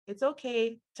It's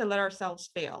okay to let ourselves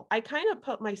fail. I kind of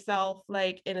put myself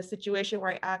like in a situation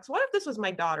where I asked, what if this was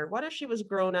my daughter? What if she was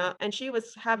grown up and she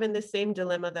was having the same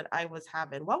dilemma that I was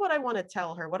having? What would I want to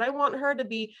tell her? Would I want her to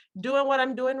be doing what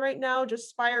I'm doing right now, just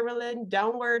spiraling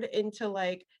downward into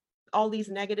like all these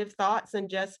negative thoughts and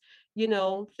just,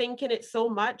 thinking it so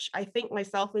much, I think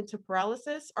myself into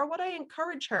paralysis? Or would I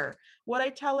encourage her? Would I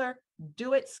tell her,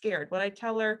 do it scared? Would I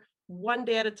tell her, one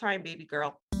day at a time, baby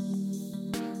girl?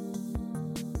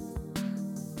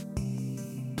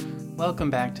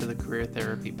 Welcome back to the Career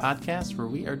Therapy Podcast, where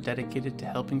we are dedicated to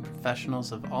helping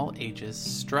professionals of all ages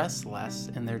stress less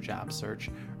in their job search,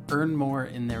 earn more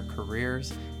in their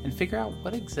careers, and figure out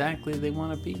what exactly they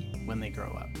want to be when they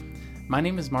grow up. My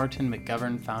name is Martin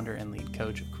McGovern, founder and lead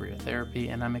coach of Career Therapy,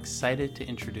 and I'm excited to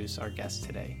introduce our guest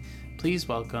today. Please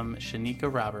welcome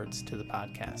Shanika Roberts to the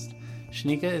podcast.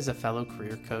 Shanika is a fellow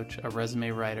career coach, a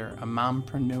resume writer, a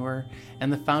mompreneur,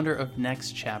 and the founder of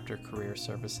Next Chapter Career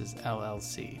Services,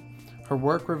 LLC. Her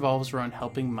work revolves around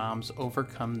helping moms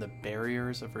overcome the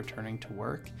barriers of returning to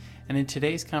work, and in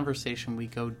today's conversation, we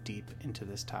go deep into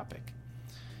this topic.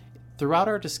 Throughout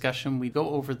our discussion, we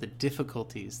go over the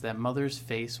difficulties that mothers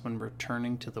face when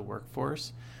returning to the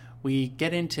workforce. We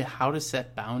get into how to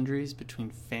set boundaries between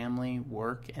family,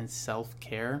 work, and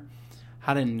self-care,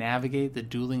 how to navigate the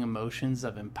dueling emotions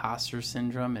of imposter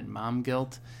syndrome and mom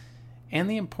guilt, and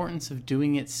the importance of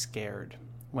doing it scared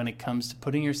when it comes to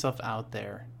putting yourself out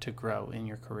there to grow in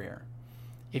your career.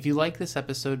 If you like this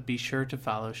episode, be sure to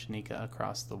follow Shanika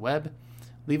across the web.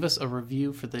 Leave us a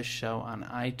review for this show on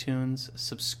iTunes,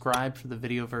 subscribe for the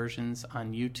video versions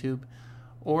on YouTube,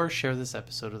 or share this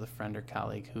episode with a friend or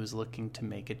colleague who is looking to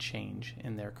make a change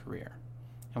in their career.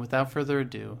 And without further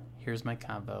ado, here's my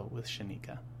convo with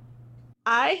Shanika.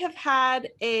 I have had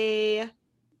a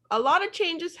lot of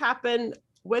changes happen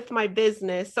with my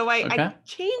business. So I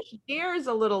changed gears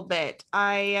a little bit.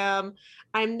 I'm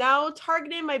now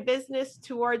targeting my business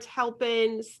towards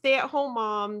helping stay-at-home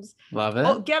moms Love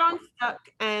it. get unstuck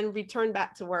and return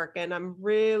back to work. And I'm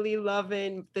really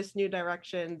loving this new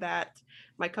direction that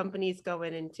my company's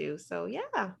going into. So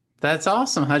yeah. That's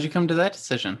awesome. How'd you come to that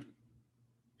decision?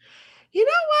 You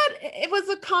know what? It was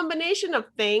a combination of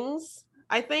things.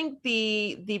 I think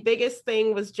the biggest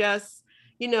thing was just,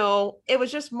 it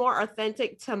was just more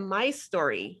authentic to my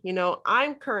story.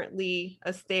 I'm currently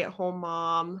a stay-at-home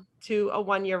mom to a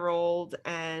 1-year-old,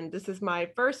 and this is my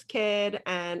first kid,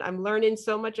 and I'm learning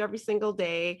so much every single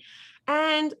day.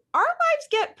 And our lives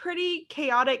get pretty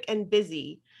chaotic and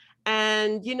busy.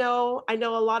 And, I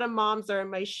know a lot of moms are in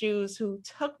my shoes who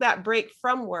took that break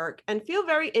from work and feel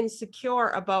very insecure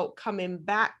about coming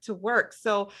back to work.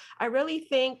 So I really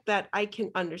think that I can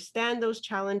understand those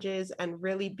challenges and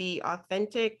really be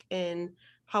authentic in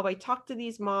how I talk to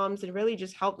these moms and really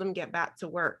just help them get back to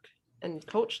work and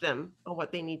coach them on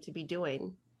what they need to be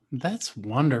doing. That's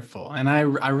wonderful. And I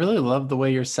really love the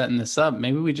way you're setting this up.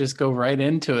 Maybe we just go right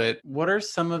into it. What are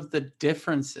some of the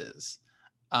differences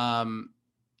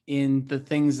in the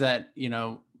things that,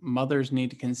 mothers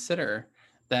need to consider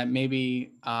that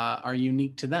maybe are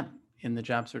unique to them in the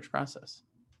job search process?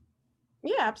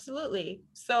 Yeah, absolutely.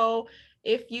 So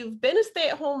if you've been a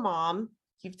stay-at-home mom,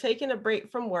 you've taken a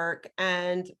break from work,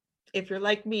 and if you're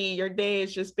like me, your day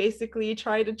is just basically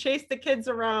trying to chase the kids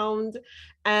around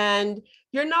and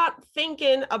you're not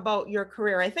thinking about your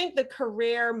career. I think the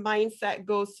career mindset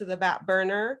goes to the back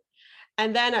burner.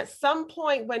 And then at some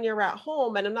point when you're at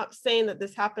home, and I'm not saying that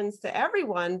this happens to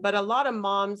everyone, but a lot of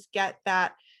moms get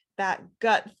that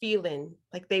gut feeling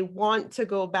like they want to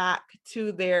go back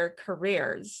to their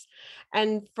careers.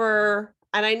 And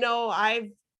I know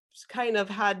I've kind of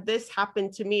had this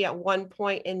happen to me at one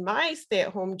point in my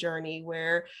stay-at-home journey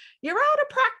where you're out of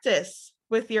practice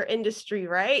with your industry,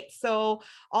 right? So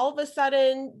all of a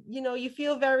sudden, you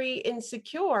feel very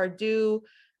insecure.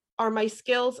 Are my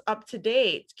skills up to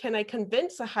date? Can I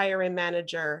convince a hiring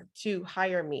manager to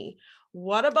hire me?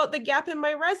 What about the gap in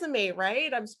my resume,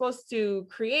 right? I'm supposed to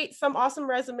create some awesome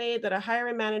resume that a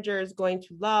hiring manager is going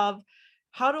to love.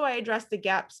 How do I address the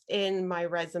gaps in my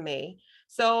resume?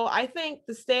 So I think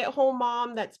the stay-at-home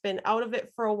mom that's been out of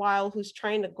it for a while, who's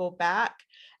trying to go back,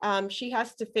 she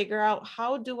has to figure out,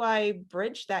 how do I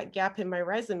bridge that gap in my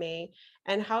resume?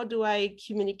 And how do I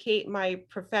communicate my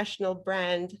professional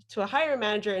brand to a hiring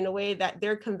manager in a way that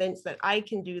they're convinced that I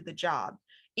can do the job,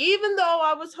 even though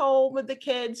I was home with the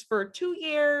kids for 2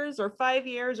 years or 5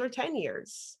 years or 10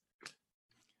 years?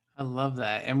 I love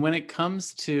that. And when it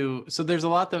comes to, so there's a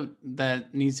lot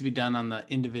that needs to be done on the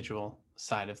individual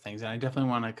side of things. And I definitely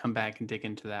want to come back and dig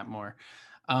into that more.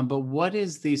 But what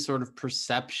is the sort of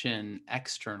perception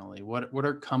externally? What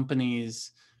are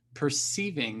companies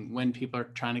perceiving when people are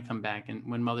trying to come back and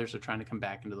when mothers are trying to come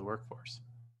back into the workforce?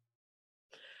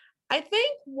 I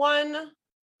think one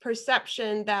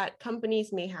perception that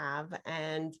companies may have,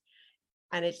 and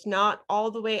it's not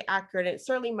all the way accurate, it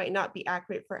certainly might not be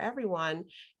accurate for everyone,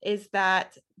 is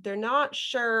that they're not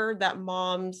sure that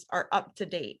moms are up to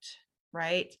date,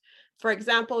 right? For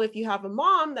example, if you have a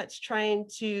mom that's trying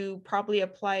to probably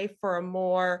apply for a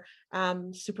more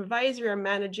supervisory or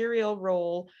managerial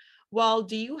role, well,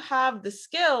 do you have the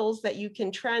skills that you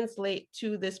can translate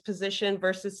to this position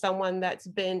versus someone that's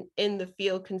been in the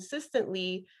field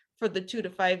consistently for the 2 to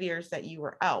 5 years that you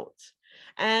were out?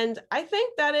 And I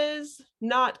think that is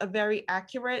not a very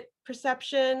accurate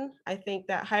perception. I think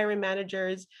that hiring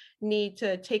managers need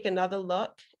to take another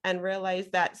look and realize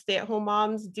that stay-at-home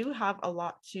moms do have a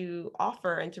lot to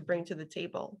offer and to bring to the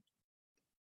table.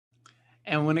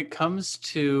 And when it comes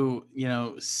to,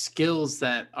 skills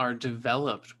that are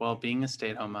developed while being a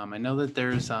stay-at-home mom, I know that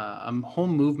there's a whole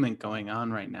movement going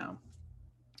on right now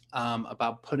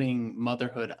about putting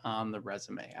motherhood on the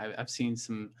resume. I've seen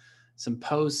some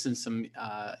posts and some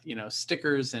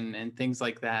stickers and things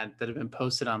like that have been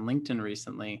posted on LinkedIn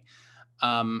recently.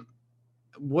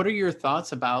 What are your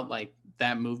thoughts about like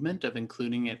that movement of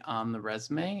including it on the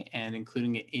resume and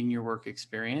including it in your work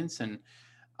experience? And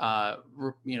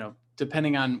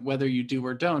depending on whether you do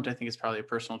or don't, I think it's probably a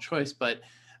personal choice. But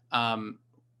how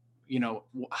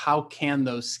can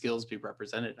those skills be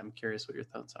represented? I'm curious what your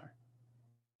thoughts are.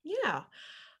 Yeah.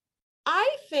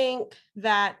 I think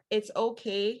that it's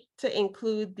okay to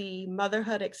include the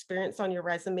motherhood experience on your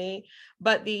resume,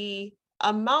 but the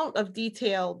amount of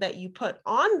detail that you put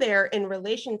on there in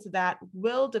relation to that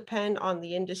will depend on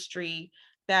the industry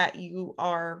that you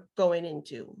are going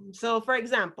into. So, for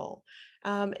example,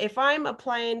 if I'm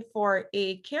applying for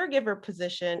a caregiver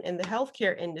position in the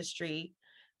healthcare industry,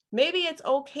 maybe it's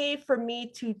okay for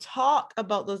me to talk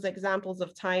about those examples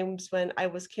of times when I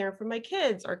was caring for my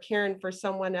kids or caring for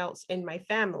someone else in my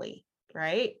family,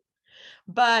 right?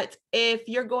 But if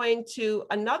you're going to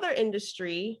another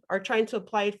industry or trying to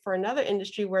apply for another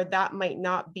industry where that might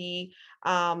not be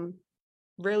um,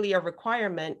 really a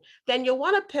requirement, then you'll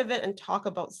want to pivot and talk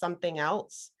about something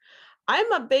else.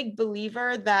 I'm a big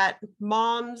believer that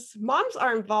moms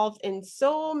are involved in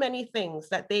so many things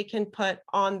that they can put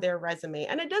on their resume,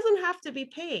 and it doesn't have to be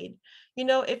paid.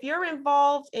 If you're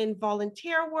involved in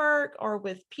volunteer work or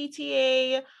with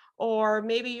PTA, or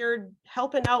maybe you're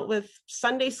helping out with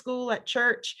Sunday school at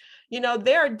church,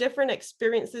 there are different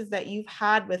experiences that you've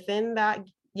had within that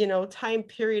time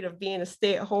period of being a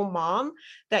stay-at-home mom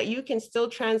that you can still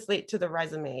translate to the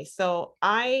resume. So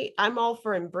I'm all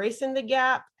for embracing the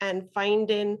gap and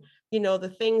finding,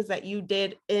 the things that you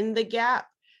did in the gap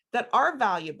that are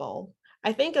valuable.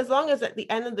 I think as long as at the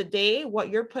end of the day, what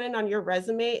you're putting on your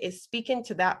resume is speaking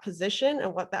to that position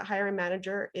and what that hiring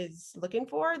manager is looking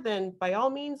for, then by all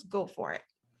means, go for it.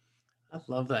 I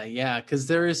love that. Yeah, because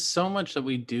there is so much that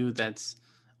we do that's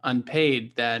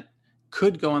unpaid that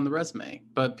could go on the resume,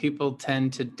 but people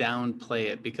tend to downplay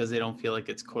it because they don't feel like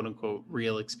it's quote unquote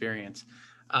real experience.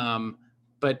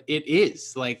 But it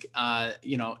is like,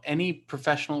 any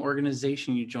professional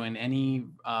organization you join, any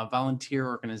volunteer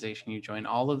organization you join,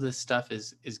 all of this stuff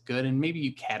is good. And maybe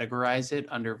you categorize it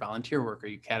under volunteer work, or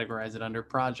you categorize it under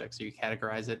projects, or you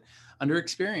categorize it under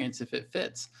experience if it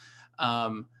fits.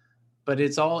 But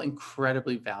it's all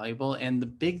incredibly valuable. And the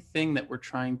big thing that we're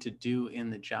trying to do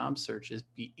in the job search is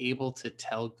be able to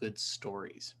tell good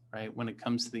stories, right? When it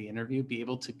comes to the interview, be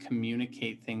able to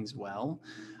communicate things well.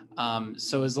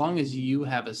 So as long as you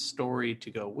have a story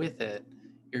to go with it,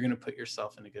 you're going to put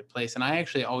yourself in a good place. And I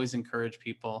actually always encourage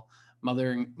people,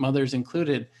 mothers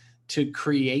included, to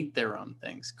create their own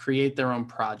things, create their own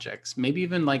projects, maybe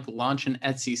even like launch an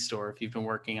Etsy store if you've been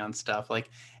working on stuff. Like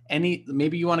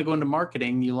maybe you want to go into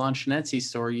marketing, you launched an Etsy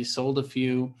store, you sold a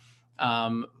few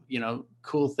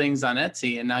cool things on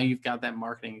Etsy, and now you've got that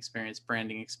marketing experience,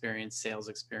 branding experience, sales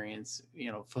experience,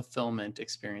 fulfillment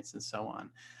experience, and so on.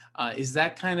 Is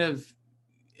that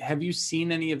have you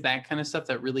seen any of that kind of stuff,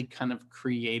 that really kind of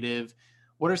creative?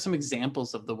 What are some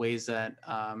examples of the ways that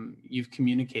you've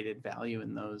communicated value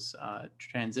in those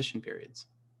transition periods?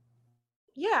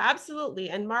 Yeah, absolutely.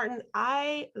 And Martin,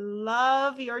 I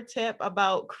love your tip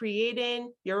about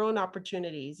creating your own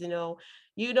opportunities.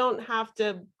 You don't have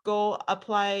to go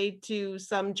apply to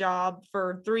some job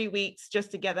for 3 weeks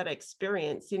just to get that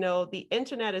experience. The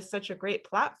internet is such a great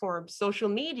platform, social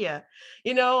media.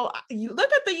 You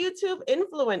look at the YouTube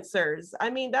influencers. I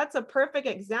mean, that's a perfect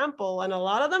example. And a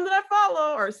lot of them that I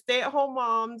follow are stay-at-home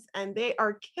moms, and they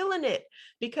are killing it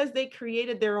because they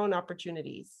created their own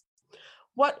opportunities.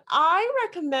 What I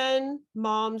recommend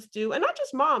moms do, and not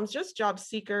just moms, just job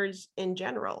seekers in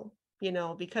general,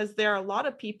 because there are a lot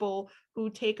of people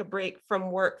who take a break from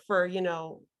work for,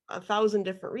 1,000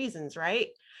 different reasons, right?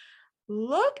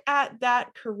 Look at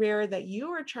that career that you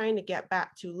are trying to get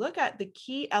back to. Look at the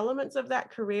key elements of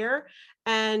that career.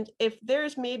 And if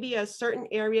there's maybe a certain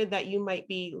area that you might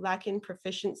be lacking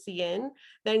proficiency in,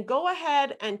 then go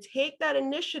ahead and take that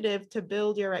initiative to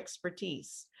build your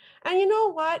expertise. And you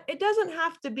know what? It doesn't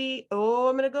have to be, oh,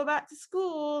 I'm going to go back to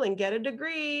school and get a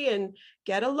degree and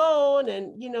get a loan.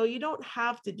 And, you don't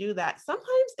have to do that.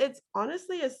 Sometimes it's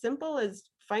honestly as simple as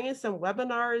finding some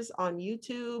webinars on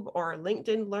YouTube or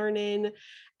LinkedIn Learning.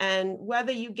 And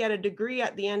whether you get a degree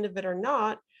at the end of it or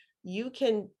not, you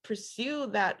can pursue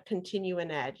that continuing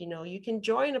ed. You can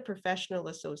join a professional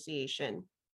association.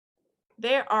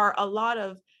 There are a lot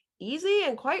of easy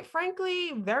and, quite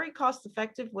frankly, very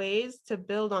cost-effective ways to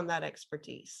build on that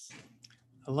expertise.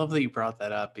 I love that you brought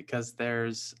that up, because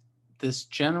there's this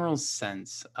general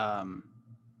sense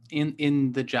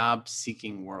in the job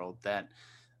seeking world that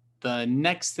the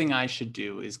next thing I should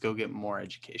do is go get more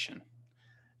education.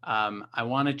 I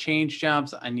want to change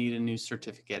jobs. I need a new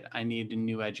certificate. I need a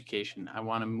new education. I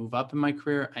want to move up in my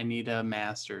career. I need a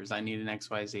master's. I need an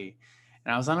XYZ.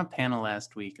 And I was on a panel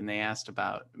last week, and they asked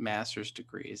about master's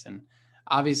degrees. And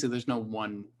obviously there's no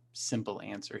one simple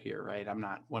answer here, right? I'm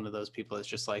not one of those people that's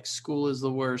just like, school is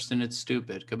the worst and it's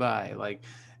stupid. Goodbye. Like,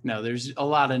 no, there's a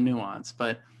lot of nuance,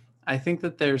 but I think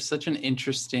that there's such an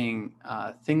interesting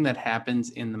thing that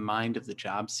happens in the mind of the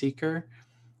job seeker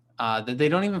that they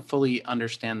don't even fully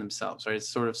understand themselves, right? It's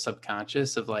sort of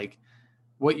subconscious of like,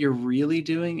 what you're really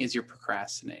doing is you're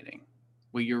procrastinating.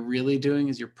 What you're really doing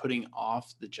is you're putting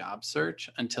off the job search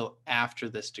until after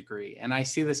this degree. And I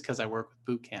see this because I work with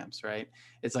boot camps, right?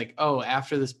 It's like, oh,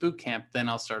 after this boot camp, then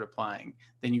I'll start applying.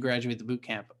 Then you graduate the boot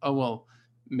camp. Oh, well,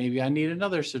 maybe I need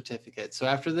another certificate. So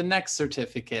after the next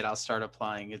certificate, I'll start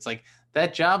applying. It's like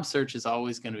that job search is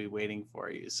always going to be waiting for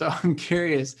you. So I'm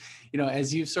curious,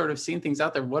 as you've sort of seen things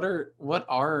out there, what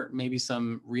are maybe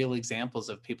some real examples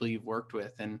of people you've worked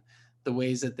with and the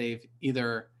ways that they've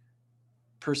either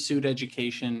pursued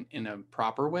education in a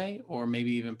proper way, or maybe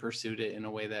even pursued it in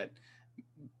a way that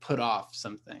put off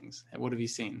some things? What have you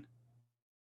seen?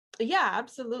 Yeah,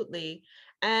 absolutely.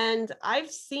 And I've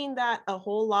seen that a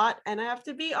whole lot. And I have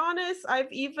to be honest,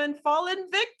 I've even fallen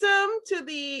victim to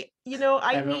the,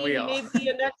 I Haven't we need all? maybe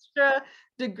an extra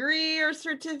degree or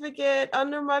certificate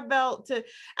under my belt to,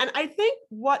 and I think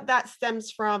what that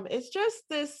stems from is just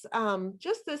this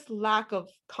lack of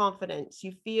confidence.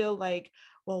 You feel like,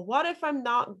 well, what if I'm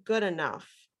not good enough?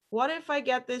 What if I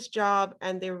get this job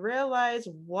and they realize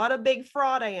what a big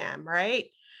fraud I am, right?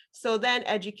 So then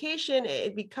education,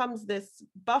 it becomes this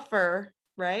buffer,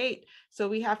 right? So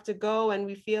we have to go and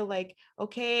we feel like,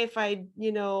 okay, if I,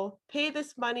 pay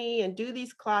this money and do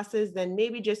these classes, then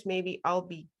maybe, just maybe, I'll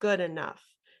be good enough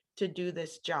to do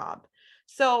this job.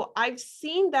 So I've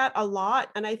seen that a lot.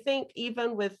 And I think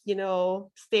even with,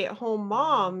 stay-at-home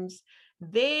moms,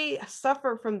 they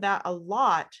suffer from that a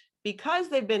lot because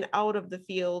they've been out of the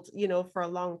field, for a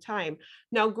long time.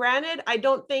 Now, granted, I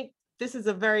don't think this is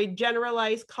a very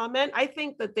generalized comment. I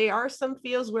think that there are some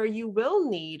fields where you will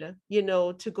need,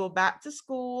 to go back to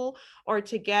school or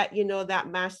to get, that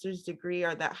master's degree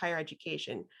or that higher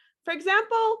education. For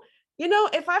example,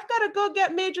 if I've got to go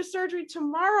get major surgery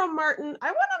tomorrow, Martin,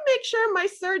 I want to make sure my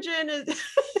surgeon is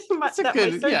That's a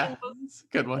good, yeah, it's a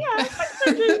good one. Yeah, my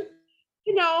surgeon,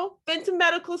 been to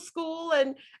medical school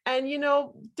and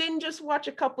didn't just watch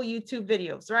a couple YouTube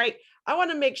videos, right? I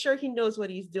want to make sure he knows what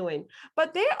he's doing.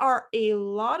 But there are a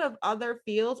lot of other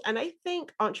fields, and I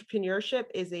think entrepreneurship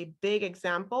is a big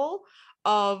example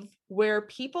of where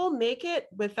people make it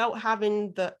without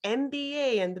having the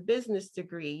MBA and the business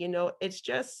degree. It's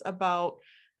just about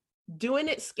doing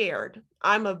it scared.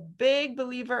 I'm a big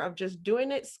believer of just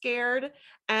doing it scared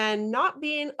and not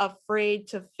being afraid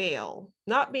to fail,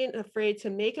 not being afraid to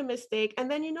make a mistake. And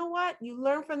then you know what? You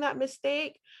learn from that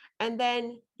mistake and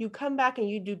then you come back and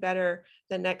you do better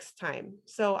the next time.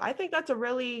 So I think that's a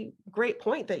really great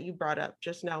point that you brought up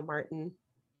just now, Martin.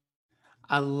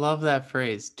 I love that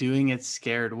phrase, doing it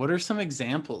scared. What are some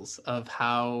examples of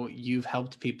how you've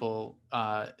helped people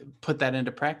put that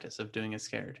into practice of doing it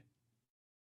scared?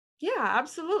 Yeah,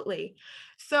 absolutely.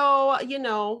 So, I've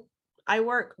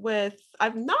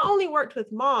not only worked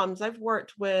with moms, I've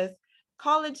worked with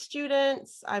college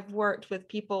students, I've worked with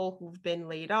people who've been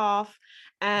laid off.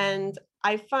 And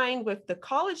I find with the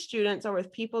college students or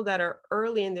with people that are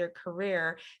early in their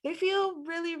career, they feel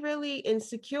really, really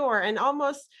insecure and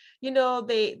almost,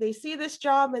 they see this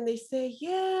job and they say,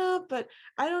 yeah, but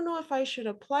I don't know if I should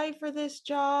apply for this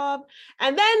job.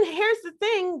 And then here's the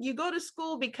thing, you go to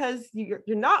school because you're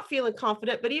not feeling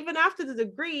confident, but even after the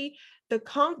degree,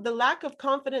 the lack of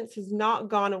confidence has not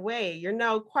gone away. You're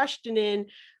now questioning,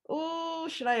 oh,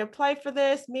 should I apply for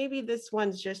this? Maybe this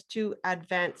one's just too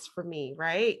advanced for me,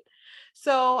 right?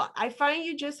 So I find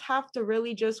you just have to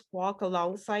really just walk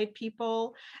alongside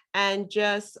people and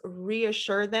just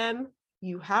reassure them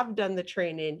you have done the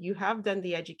training, you have done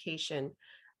the education.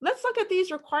 Let's look at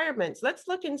these requirements. Let's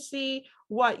look and see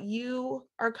what you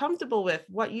are comfortable with,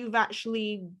 what you've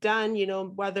actually done,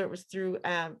 whether it was through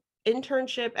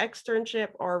internship, externship,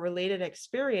 or related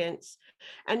experience.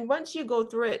 And once you go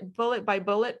through it bullet by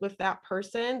bullet with that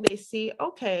person, they see,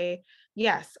 okay,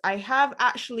 yes, I have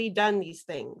actually done these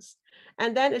things.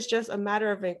 And then it's just a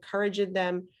matter of encouraging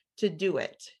them to do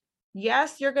it.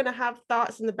 Yes, you're going to have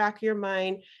thoughts in the back of your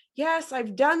mind. Yes,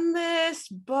 I've done this,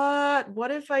 but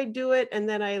what if I do it and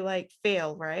then I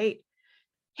fail, right?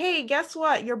 Hey, guess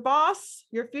what? Your boss,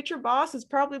 your future boss has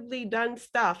probably done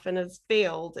stuff and has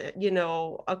failed,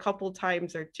 a couple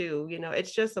times or two.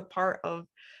 It's just a part of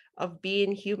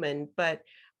being human, but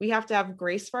we have to have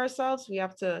grace for ourselves.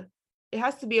 It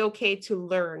has to be okay to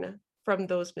learn from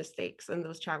those mistakes and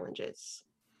those challenges.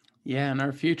 Yeah, and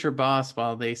our future boss,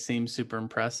 while they seem super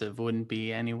impressive, wouldn't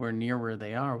be anywhere near where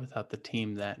they are without the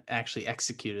team that actually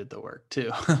executed the work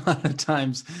too. A lot of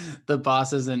times the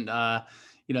boss isn't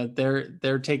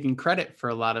they're taking credit for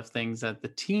a lot of things that the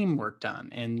team worked on.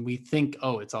 And we think,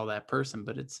 oh, it's all that person,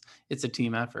 but it's a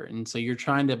team effort. And so you're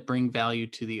trying to bring value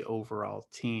to the overall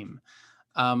team.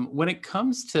 When it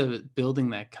comes to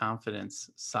building that confidence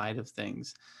side of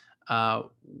things,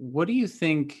 what do you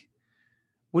think?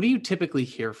 What do you typically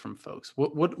hear from folks?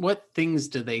 What things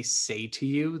do they say to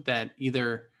you that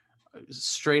either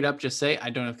straight up just say I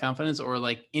don't have confidence, or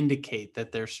like indicate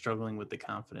that they're struggling with the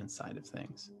confidence side of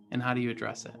things? And how do you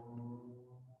address it?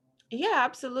 Yeah,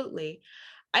 absolutely.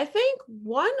 I think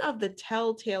one of the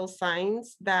telltale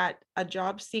signs that a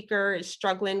job seeker is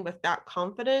struggling with that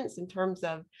confidence in terms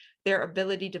of their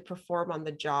ability to perform on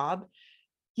the job,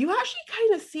 you actually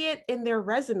kind of see it in their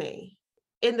resume,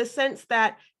 in the sense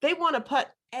that they want to put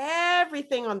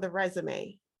everything on the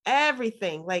resume,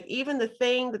 everything, like even the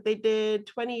thing that they did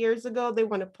 20 years ago, they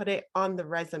want to put it on the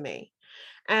resume.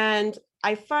 And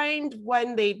I find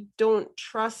when they don't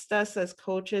trust us as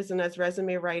coaches and as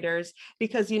resume writers,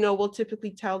 because, we'll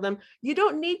typically tell them, you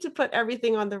don't need to put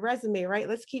everything on the resume, right?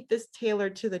 Let's keep this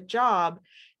tailored to the job.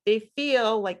 They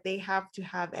feel like they have to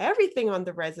have everything on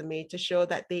the resume to show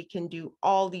that they can do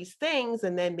all these things.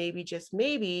 And then maybe, just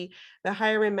maybe, the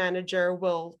hiring manager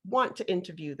will want to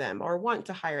interview them or want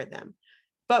to hire them.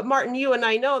 But Martin, you and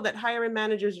I know that hiring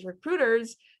managers,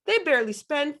 recruiters, they barely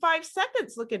spend 5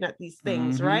 seconds looking at these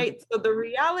things, Mm-hmm. right? So the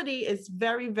reality is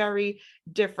very, very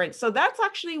different. So that's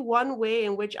actually one way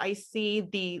in which I see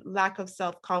the lack of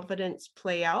self-confidence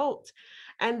play out.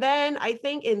 And then I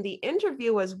think in the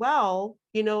interview as well,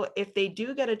 if they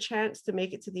do get a chance to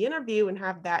make it to the interview and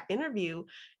have that interview,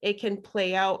 it can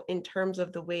play out in terms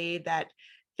of the way that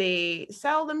they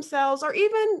sell themselves, or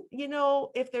even,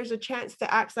 if there's a chance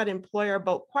to ask that employer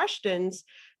about questions,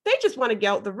 they just want to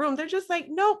get out the room. They're just like,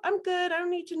 nope, I'm good. I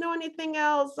don't need to know anything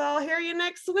else. I'll hear you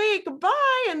next week.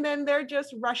 Bye. And then they're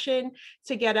just rushing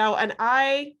to get out. And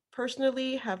I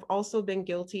personally have also been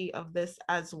guilty of this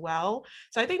as well.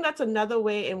 So I think that's another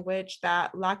way in which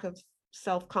that lack of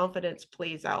self-confidence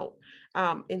plays out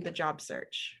in the job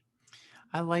search.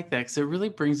 I like that because it really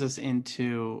brings us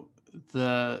into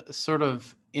the sort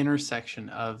of intersection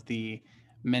of the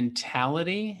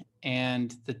mentality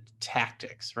and the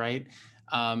tactics, right?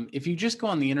 If you just go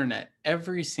on the internet,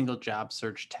 every single job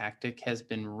search tactic has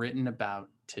been written about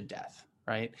to death,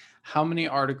 right? How many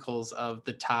articles of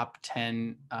the top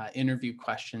 10 interview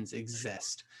questions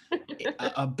exist?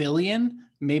 A billion,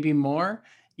 maybe more.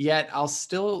 Yet I'll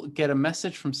still get a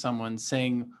message from someone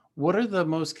saying, what are the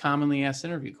most commonly asked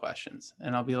interview questions?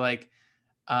 And I'll be like,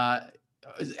 uh,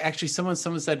 actually, someone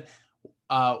said,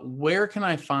 where can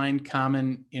I find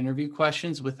common interview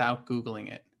questions without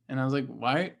Googling it? And I was like,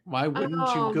 why wouldn't you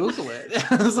Oh, Google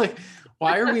it? I was like,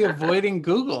 why are we avoiding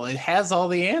Google? It has all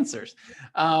the answers.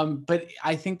 But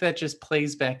I think that just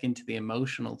plays back into the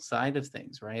emotional side of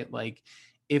things, right? Like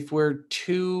if we're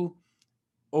too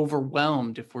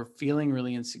overwhelmed, if we're feeling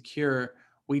really insecure,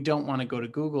 we don't want to go to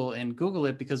Google and Google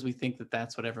it because we think that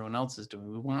that's what everyone else is doing.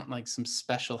 We want like some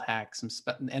special hack,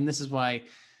 and this is why,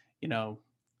 you know,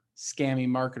 scammy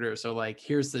marketers are like,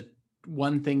 here's the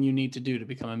one thing you need to do to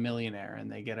become a millionaire,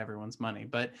 and they get everyone's money.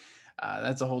 But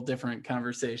that's a whole different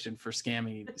conversation for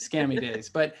scammy days.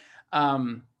 But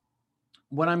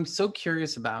what I'm so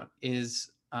curious about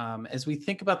is, as we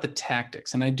think about the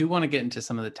tactics, and I do want to get into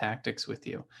some of the tactics with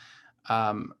you.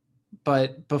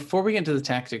 But before we get into the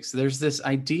tactics, there's this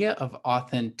idea of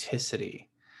authenticity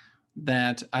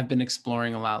that I've been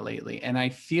exploring a lot lately. And I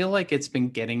feel like it's been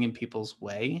getting in people's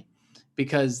way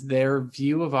because their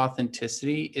view of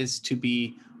authenticity is to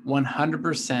be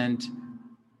 100%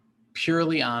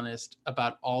 purely honest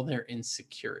about all their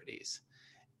insecurities.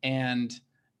 And,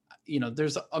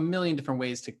 there's a million different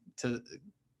ways to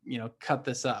cut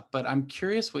this up, but I'm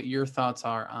curious what your thoughts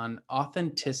are on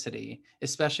authenticity,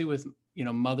 especially with,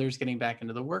 mothers getting back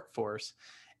into the workforce,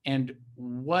 and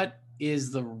what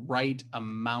is the right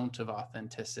amount of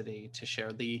authenticity to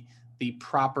share, the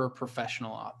proper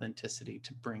professional authenticity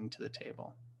to bring to the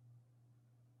table.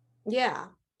 Yeah.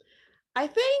 I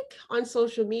think on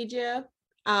social media,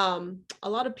 a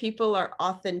lot of people are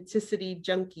authenticity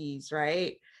junkies,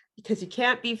 right? Because you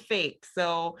can't be fake.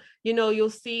 So, you'll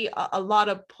see a lot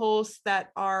of posts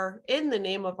that are in the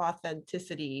name of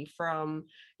authenticity, from,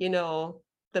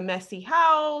 the messy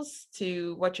house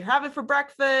to what you're having for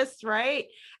breakfast, right?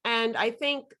 And I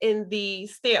think in the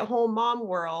stay-at-home mom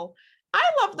world, I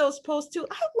love those posts too.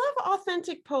 I love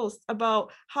authentic posts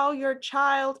about how your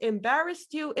child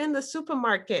embarrassed you in the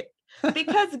supermarket.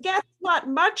 Because guess what?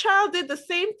 My child did the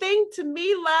same thing to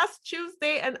me last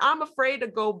Tuesday, and I'm afraid to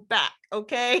go back.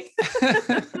 Okay.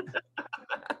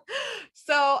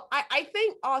 So I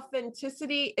think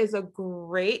authenticity is a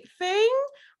great thing,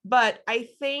 but I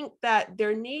think that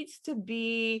there needs to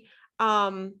be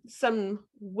some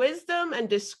wisdom and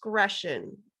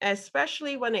discretion,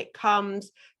 especially when it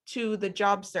comes to the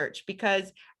job search,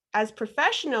 because as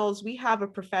professionals, we have a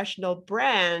professional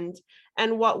brand.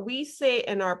 And what we say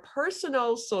in our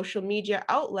personal social media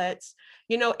outlets,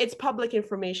 it's public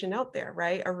information out there,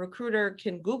 right? A recruiter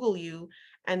can Google you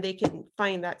and they can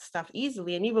find that stuff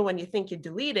easily. And even when you think you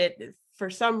delete it, for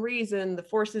some reason, the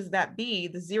forces that be,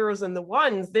 the zeros and the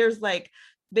ones,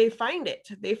 they find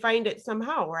it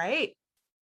somehow, right?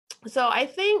 So I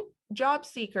think job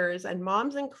seekers, and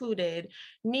moms included,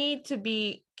 need to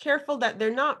be careful that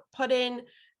they're not putting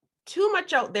too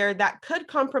much out there that could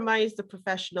compromise the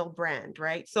professional brand,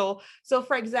 right? So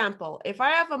for example, if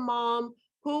I have a mom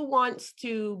who wants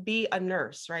to be a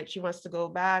nurse, right? She wants to go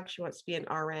back, she wants to be an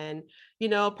RN,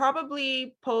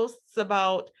 probably posts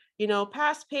about,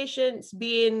 past patients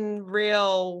being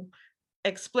real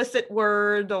explicit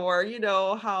word, or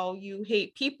how you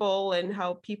hate people and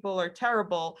how people are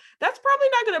terrible. That's probably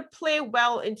not going to play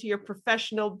well into your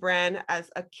professional brand as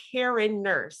a caring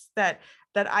nurse that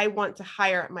I want to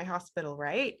hire at my hospital,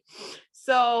 right?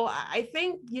 So I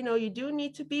think you do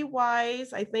need to be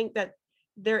wise. I think that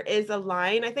there is a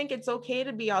line. I think it's okay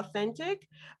to be authentic,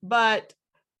 but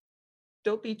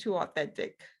don't be too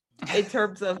authentic in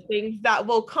terms of things that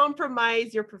will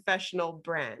compromise your professional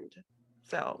brand.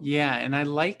 So Yeah, and I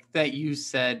like that you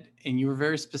said, and you were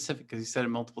very specific because you said it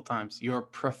multiple times, your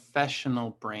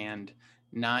professional brand,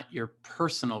 not your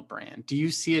personal brand. Do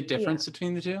you see a yeah, difference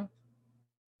between the two?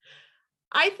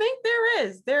 I think there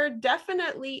is. There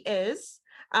definitely is.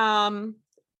 Um,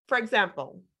 for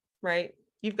example, right?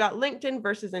 You've got LinkedIn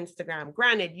versus Instagram.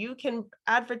 Granted, you can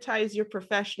advertise your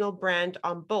professional brand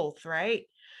on both, right?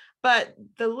 But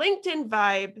the LinkedIn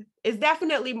vibe is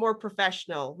definitely more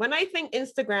professional. When I think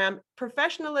Instagram,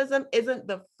 professionalism isn't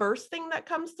the first thing that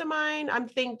comes to mind. I'm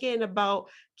thinking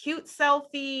about cute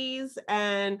selfies,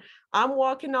 and I'm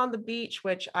walking on the beach,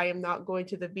 which I am not going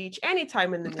to the beach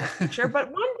anytime in the near future.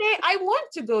 But one day I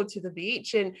want to go to the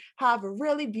beach and have a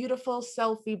really beautiful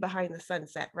selfie behind the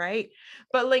sunset, right?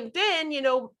 But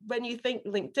LinkedIn, when you think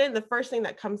LinkedIn, the first thing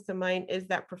that comes to mind is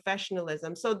that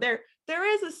professionalism. So there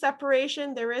is a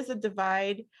separation, there is a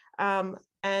divide,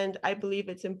 and I believe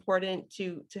it's important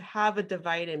to have a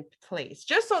divide in place,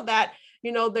 just so that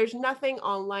there's nothing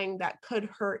online that could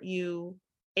hurt you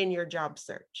in your job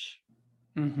search.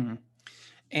 Mm-hmm.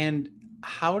 And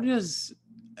how does,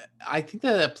 I think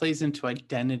that plays into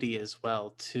identity as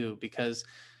well too, because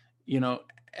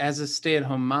as a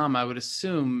stay-at-home mom, I would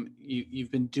assume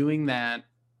you've been doing that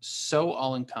so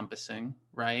all-encompassing,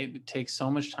 right? It takes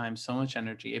so much time, so much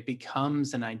energy. It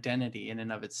becomes an identity in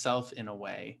and of itself in a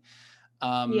way.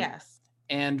 Yes.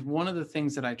 And one of the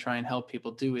things that I try and help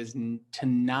people do is to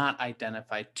not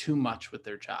identify too much with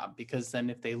their job, because then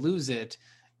if they lose it,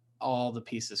 all the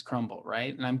pieces crumble,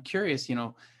 right? And I'm curious,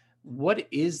 what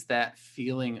is that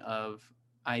feeling of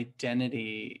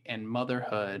identity and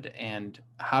motherhood, and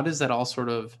how does that all sort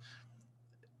of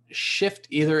shift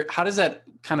either, how does that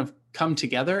kind of come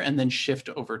together and then shift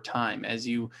over time as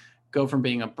you go from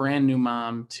being a brand new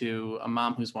mom to a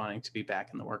mom who's wanting to be back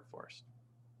in the workforce?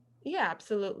 Yeah,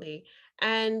 absolutely.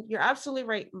 And you're absolutely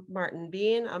right, Martin.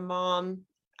 Being a mom,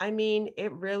 I mean,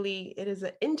 it is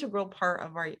an integral part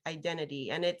of our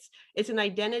identity. And it's an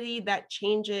identity that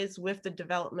changes with the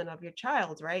development of your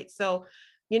child, right? So,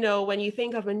 when you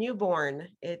think of a newborn,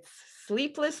 it's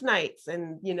sleepless nights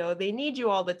and they need you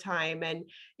all the time. And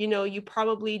you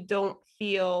probably don't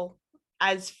feel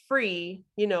as free,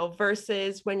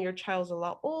 versus when your child's a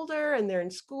lot older and they're in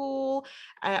school,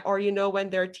 or when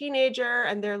they're a teenager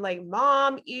and they're like,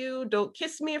 "Mom, you don't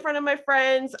kiss me in front of my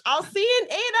friends. I'll see you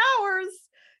in 8 hours."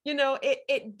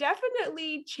 It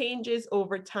definitely changes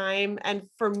over time. And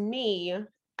for me,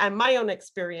 and my own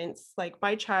experience, like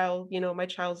my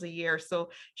child's a year,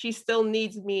 so she still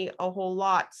needs me a whole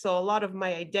lot. So a lot of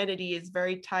my identity is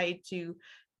very tied to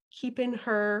keeping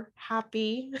her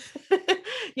happy,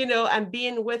 and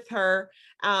being with her,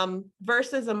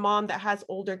 versus a mom that has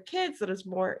older kids that is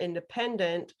more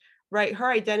independent, right?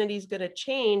 Her identity is going to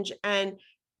change. And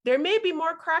there may be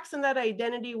more cracks in that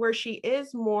identity where she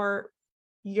is more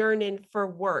yearning for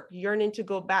work, yearning to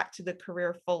go back to the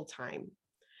career full time.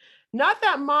 Not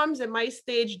that moms at my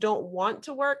stage don't want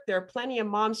to work. There are plenty of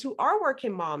moms who are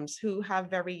working moms who have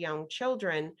very young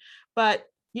children, but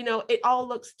it all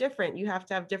looks different. You have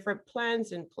to have different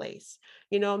plans in place.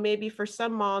 Maybe for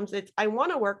some moms, it's I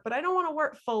want to work, but I don't want to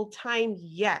work full time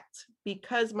yet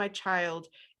because my child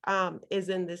is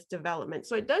in this development.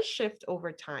 So it does shift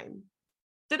over time.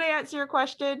 Did I answer your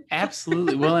question?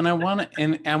 Absolutely. Well, and I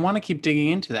want to keep digging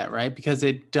into that, right? Because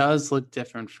it does look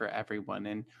different for everyone.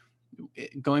 And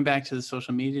going back to the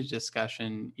social media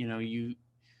discussion,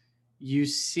 you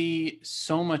see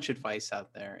so much advice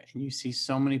out there and you see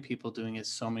so many people doing it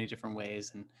so many different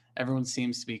ways, and everyone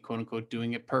seems to be quote unquote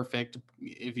doing it perfect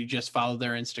if you just follow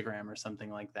their Instagram or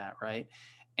something like that, right?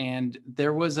 And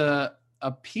there was a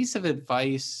piece of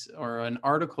advice or an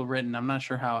article written, I'm not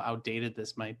sure how outdated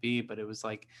this might be, but it was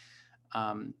like,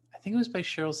 I think it was by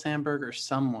Sheryl Sandberg or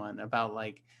someone, about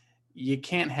like, you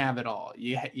can't have it all.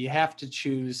 You have to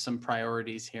choose some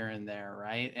priorities here and there,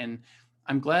 right? And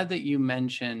I'm glad that you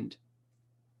mentioned,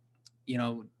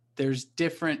 there's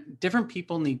different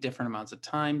people need different amounts of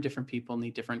time. Different people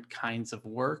need different kinds of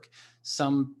work.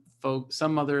 Some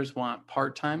others want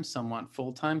part-time, some want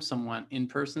full-time, some want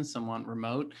in-person, some want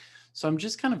remote. So I'm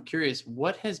just kind of curious,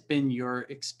 what has been your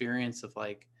experience of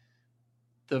like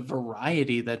the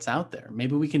variety that's out there?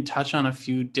 Maybe we can touch on a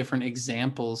few different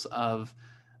examples of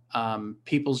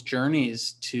people's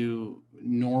journeys to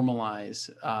normalize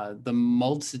the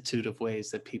multitude of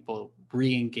ways that people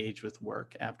re-engage with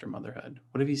work after motherhood.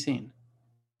 What have you seen?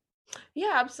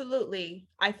 Yeah, absolutely.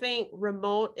 I think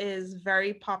remote is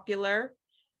very popular,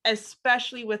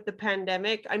 especially with the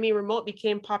pandemic. I mean, remote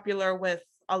became popular with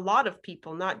a lot of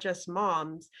people, not just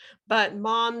moms, but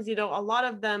moms, a lot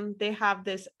of them, they have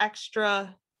this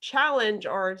extra challenge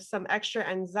or some extra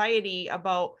anxiety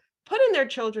about putting their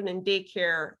children in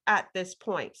daycare at this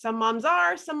point. Some moms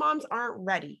are, some moms aren't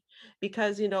ready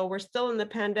because, we're still in the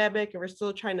pandemic and we're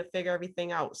still trying to figure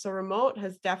everything out. So remote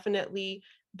has definitely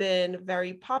been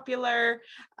very popular.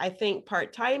 I think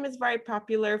part-time is very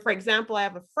popular. For example, I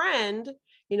have a friend,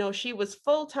 she was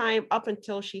full-time up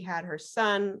until she had her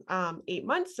son 8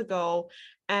 months ago,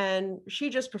 and she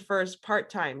just prefers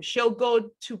part-time. She'll go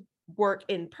to work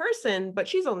in person, but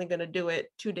she's only going to do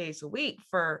it 2 days a week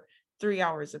for 3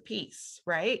 hours a piece,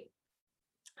 right?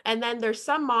 And then there's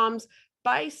some moms,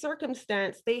 by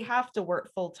circumstance, they have to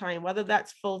work full time, whether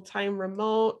that's full time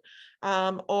remote,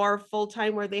 or full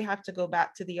time where they have to go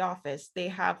back to the office. They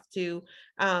have to,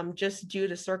 just due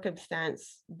to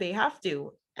circumstance, they have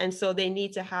to. And so they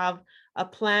need to have a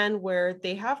plan where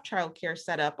they have childcare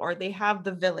set up, or they have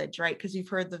the village, right? Because you've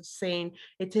heard the saying,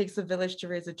 it takes a village to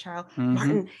raise a child. Mm-hmm.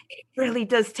 Martin, it really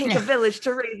does take a village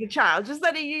to raise a child, just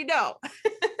letting you know.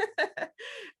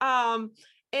 um,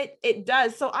 it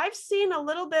does. So I've seen a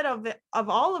little bit of it, of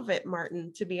all of it,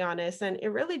 Martin, to be honest. And it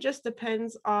really just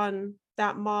depends on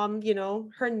that mom,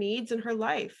 her needs and her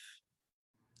life.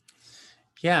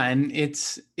 Yeah, and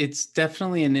it's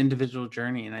definitely an individual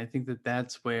journey, and I think that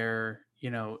that's where,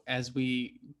 as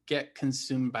we get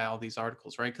consumed by all these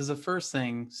articles, right? Because the first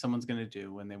thing someone's going to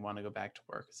do when they want to go back to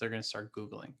work is they're going to start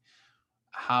Googling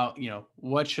how,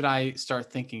 what should I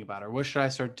start thinking about, or what should I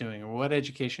start doing, or what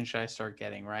education should I start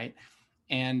getting, right?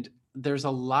 And there's a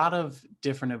lot of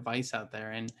different advice out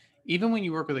there. And even when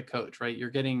you work with a coach, right,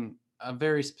 you're getting a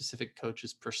very specific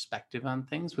coach's perspective on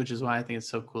things, which is why I think it's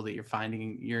so cool that you're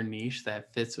finding your niche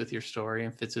that fits with your story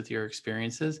and fits with your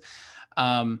experiences.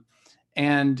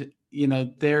 And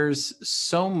there's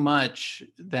so much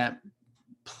that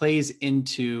plays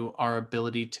into our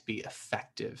ability to be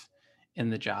effective in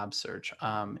the job search.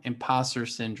 Imposter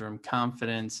syndrome,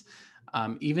 confidence,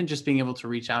 even just being able to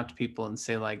reach out to people and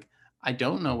say, like, I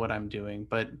don't know what I'm doing,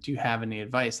 but do you have any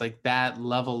advice? Like, that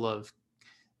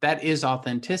is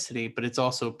authenticity, but it's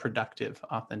also productive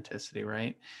authenticity,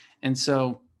 right? And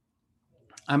so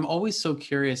I'm always so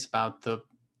curious about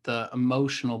the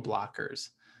emotional blockers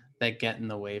that get in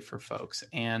the way for folks.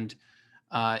 And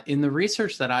in the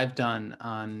research that I've done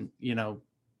on,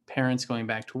 parents going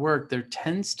back to work, there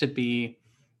tends to be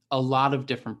a lot of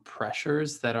different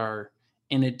pressures that are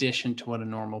in addition to what a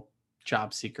normal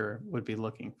job seeker would be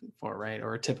looking for, right?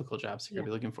 Or a typical job seeker would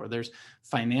be looking for. There's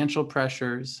financial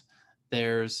pressures.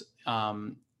 There's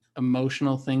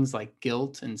emotional things like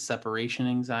guilt and separation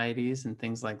anxieties and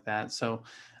things like that. So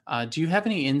do you have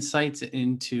any insights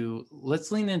into,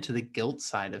 let's lean into the guilt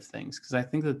side of things? Because I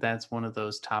think that that's one of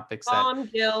those topics that, Mom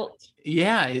guilt.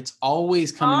 yeah, it's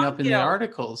always coming Mom up in the guilt.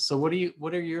 articles. So what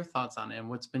are your thoughts on it, and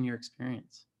what's been your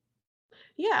experience?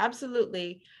 Yeah,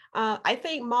 absolutely. I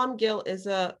think mom guilt is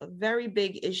a very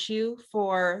big issue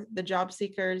for the job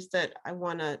seekers that I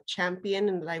want to champion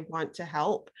and that I want to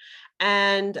help.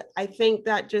 And I think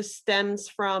that just stems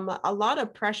from a lot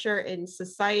of pressure in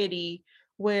society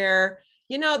where,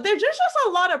 there's just a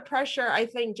lot of pressure, I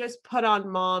think, just put on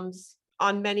moms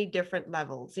on many different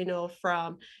levels,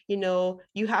 from,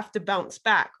 you have to bounce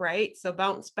back, right? So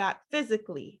bounce back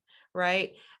physically,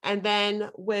 right? And then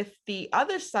with the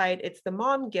other side, it's the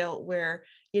mom guilt where,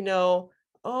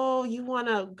 oh, you want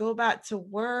to go back to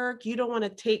work, you don't want to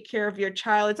take care of your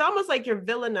child. It's almost like you're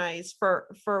villainized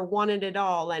for wanting it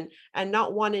all and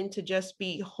not wanting to just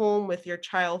be home with your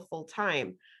child full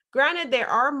time. Granted, there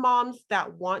are moms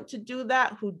that want to do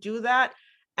that, who do that,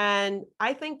 and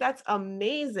I think that's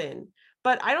amazing.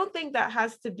 But I don't think that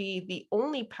has to be the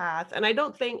only path. And I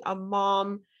don't think a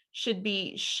mom should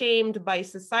be shamed by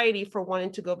society for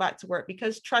wanting to go back to work,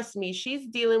 because trust me, she's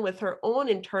dealing with her own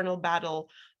internal battle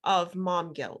of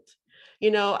mom guilt.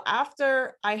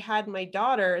 After I had my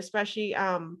daughter, especially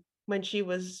when she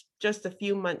was just a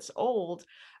few months old,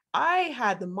 I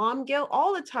had the mom guilt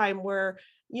all the time where,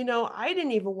 I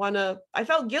didn't even want to, I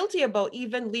felt guilty about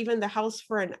even leaving the house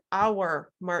for an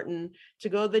hour, Martin, to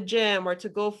go to the gym or to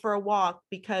go for a walk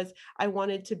because I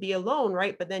wanted to be alone,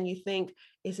 right? But then you think,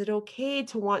 is it okay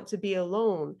to want to be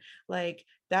alone? Like,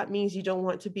 that means you don't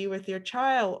want to be with your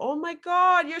child. Oh my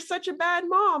God, you're such a bad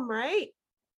mom, right?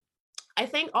 I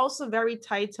think also very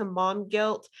tied to mom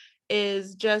guilt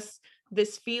is just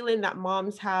this feeling that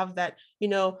moms have that,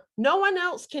 no one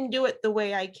else can do it the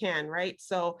way I can, right?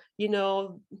 So,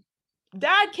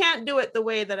 dad can't do it the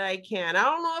way that I can. I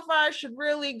don't know if I should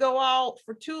really go out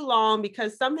for too long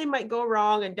because something might go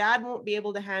wrong and dad won't be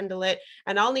able to handle it.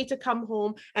 And I'll need to come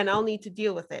home and I'll need to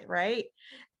deal with it, right?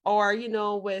 Or,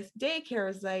 with daycare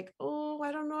is like, oh,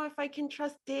 I don't know if I can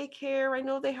trust daycare. I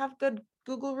know they have good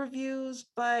Google reviews,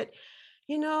 but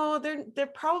they're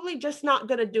probably just not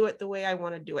going to do it the way I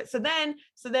want to do it. So then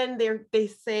they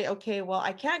say, okay, well,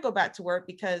 I can't go back to work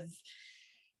because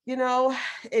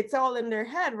it's all in their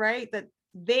head, right? That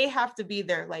they have to be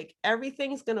there. Like,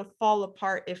 everything's going to fall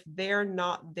apart if they're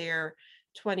not there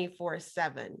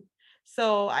 24/7.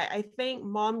 So I think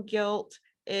mom guilt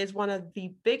is one of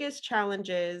the biggest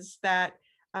challenges that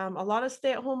a lot of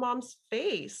stay-at-home moms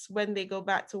face when they go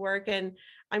back to work. And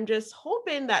I'm just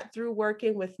hoping that through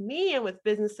working with me and with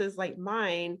businesses like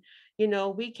mine,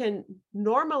 we can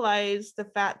normalize the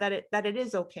fact that it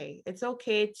is okay. It's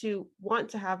okay to want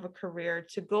to have a career,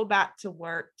 to go back to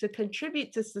work, to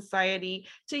contribute to society,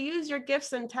 to use your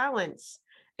gifts and talents.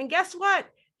 And guess what?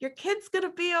 Your kid's going to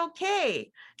be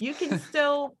okay. You can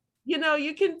still,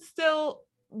 you can still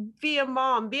be a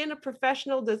mom. Being a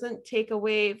professional doesn't take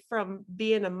away from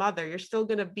being a mother. You're still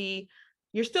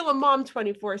a mom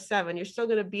 24/7. You're still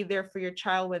going to be there for your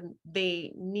child when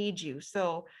they need you.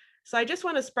 So I just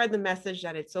want to spread the message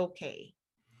that it's okay.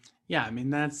 Yeah, I mean,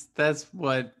 that's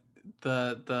what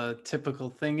the typical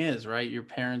thing is, right? Your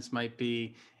parents might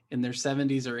be in their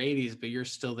 70s or 80s, but you're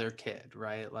still their kid,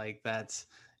 right? Like, that's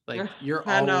like, you're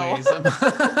I know. always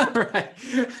right.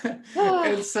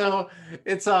 And so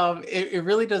it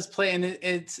really does play, and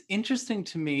it's interesting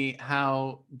to me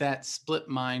how that split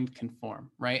mind can form,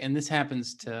 right? And this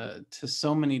happens to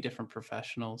so many different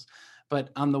professionals.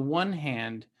 But on the one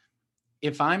hand,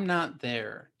 if I'm not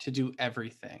there to do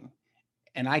everything,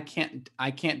 and I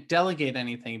can't delegate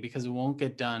anything because it won't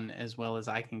get done as well as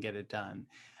I can get it done,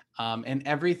 and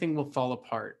everything will fall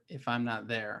apart if I'm not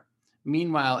there.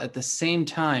 Meanwhile, at the same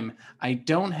time, I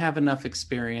don't have enough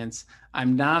experience. I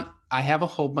have a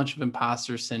whole bunch of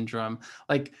imposter syndrome.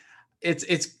 Like,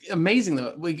 It's amazing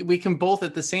though. We can both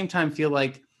at the same time feel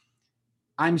like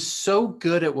I'm so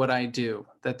good at what I do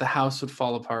that the house would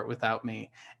fall apart without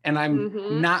me. And I'm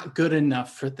Mm-hmm. not good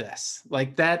enough for this.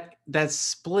 Like that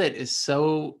split is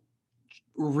so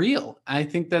real. I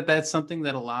think that that's something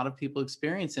that a lot of people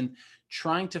experience, and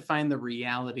trying to find the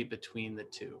reality between the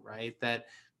two, right? That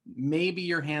maybe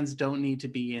your hands don't need to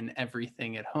be in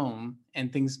everything at home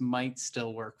and things might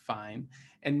still work fine.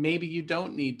 And maybe you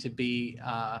don't need to be,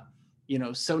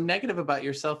 so negative about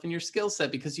yourself and your skill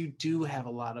set, because you do have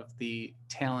a lot of the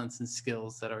talents and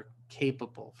skills that are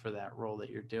capable for that role that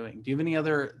you're doing. Do you have any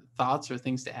other thoughts or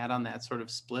things to add on that sort of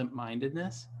split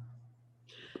mindedness?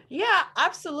 Yeah,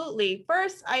 absolutely.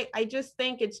 First, I just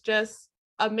think it's just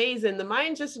amazing. The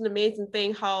mind's just an amazing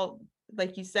thing how,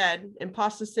 like you said,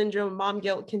 imposter syndrome and mom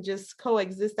guilt can just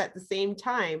coexist at the same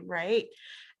time, right?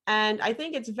 And I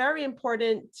think it's very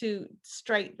important to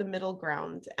strike the middle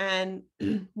ground. And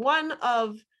one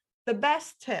of the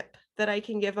best tip that I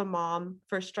can give a mom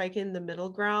for striking the middle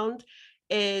ground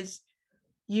is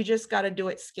you just got to do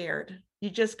it scared. You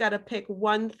just got to pick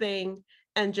one thing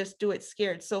and just do it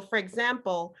scared. So, for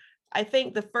example, I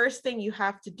think the first thing you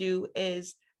have to do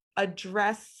is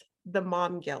address the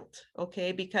mom guilt,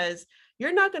 okay? Because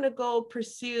you're not going to go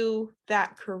pursue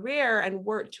that career and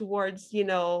work towards,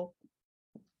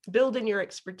 building your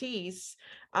expertise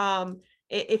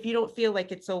if you don't feel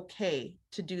like it's okay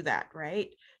to do that, right?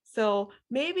 So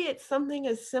maybe it's something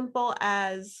as simple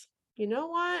as, you know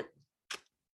what?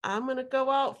 I'm going to go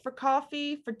out for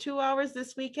coffee for 2 hours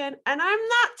this weekend and I'm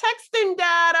not texting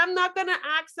dad. I'm not going to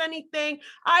ask anything.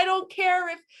 I don't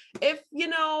care if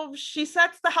she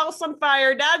sets the house on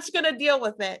fire, dad's going to deal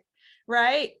with it.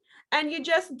 Right. And you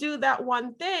just do that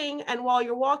one thing. And while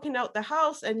you're walking out the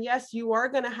house, and yes, you are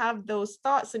going to have those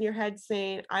thoughts in your head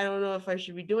saying, I don't know if I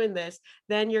should be doing this.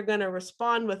 Then you're going to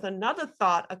respond with another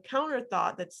thought, a counter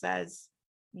thought that says,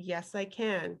 yes, I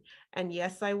can. And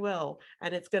yes, I will.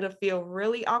 And it's going to feel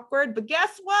really awkward. But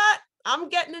guess what? I'm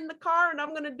getting in the car and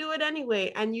I'm going to do it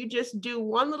anyway. And you just do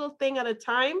one little thing at a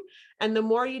time. And the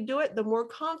more you do it, the more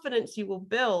confidence you will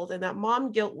build. And that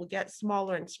mom guilt will get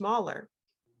smaller and smaller.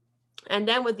 And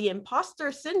then with the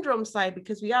imposter syndrome side,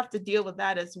 because we have to deal with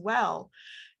that as well.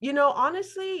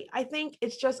 Honestly, I think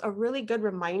it's just a really good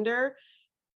reminder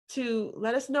to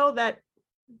let us know that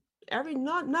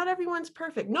not everyone's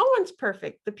perfect. No one's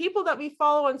perfect. The people that we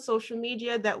follow on social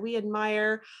media that we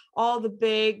admire, all the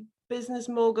big business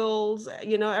moguls,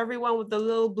 everyone with the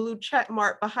little blue check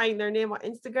mark behind their name on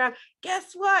Instagram,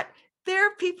 guess what?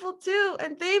 They're people too,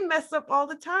 and they mess up all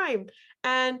the time.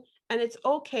 And it's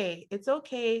okay. It's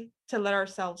okay to let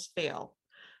ourselves fail.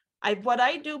 What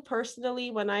I do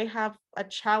personally when I have a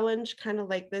challenge kind of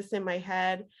like this in my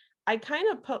head, I kind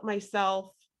of put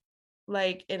myself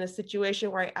like in a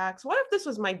situation where I ask, what if this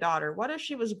was my daughter? What if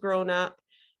she was grown up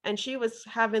and she was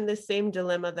having the same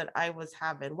dilemma that I was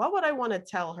having? What would I want to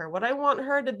tell her? Would I want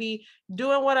her to be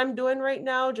doing what I'm doing right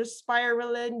now, just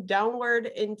spiraling downward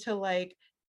into like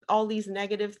all these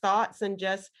negative thoughts and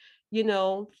just,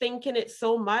 thinking it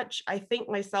so much, I think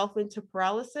myself into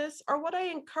paralysis? Or would I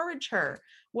encourage her?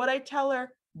 Would I tell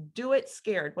her, do it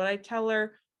scared? Would I tell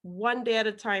her, one day at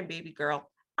a time, baby girl?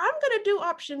 I'm going to do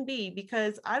option B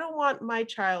because I don't want my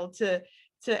child to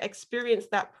experience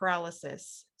that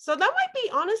paralysis. So that might be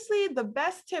honestly the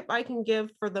best tip I can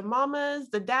give for the mamas,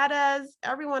 the dadas,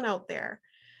 everyone out there.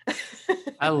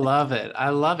 I love it. I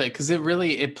love it because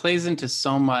it plays into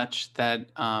so much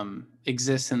that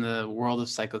exists in the world of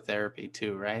psychotherapy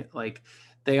too, right? Like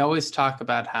they always talk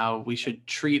about how we should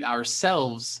treat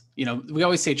ourselves. We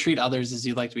always say treat others as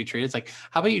you'd like to be treated. It's like,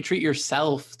 how about you treat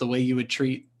yourself the way you would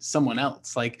treat someone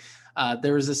else? Like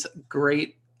there was this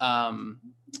great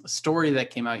story that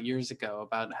came out years ago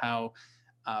about how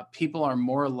people are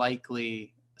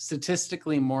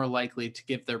statistically more likely to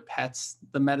give their pets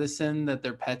the medicine that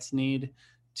their pets need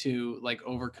to like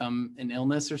overcome an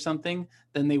illness or something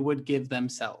than they would give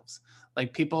themselves.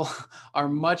 Like people are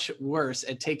much worse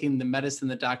at taking the medicine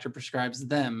the doctor prescribes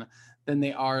them than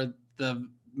they are the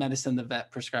medicine the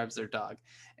vet prescribes their dog.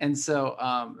 And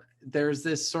so there's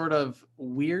this sort of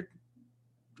weird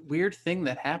thing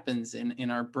that happens in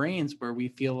our brains where we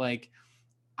feel like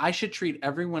I should treat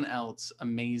everyone else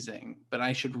amazing, but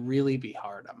I should really be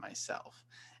hard on myself.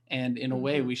 And in a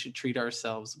way, we should treat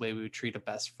ourselves the way we would treat a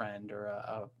best friend or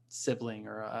a sibling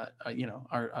or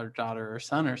our daughter or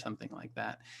son or something like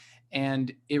that.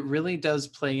 And it really does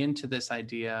play into this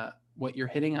idea. What you're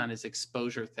hitting on is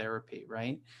exposure therapy,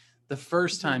 right? The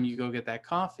first time you go get that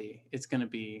coffee, it's going to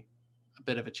be a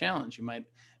bit of a challenge. You might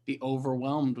be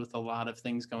overwhelmed with a lot of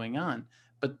things going on.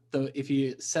 But if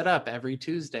you set up every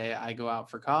Tuesday, I go out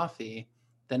for coffee,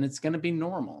 then it's going to be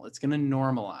normal. It's going to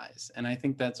normalize. And I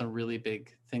think that's a really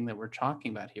big thing that we're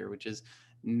talking about here, which is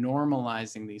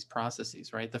normalizing these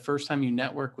processes, right? The first time you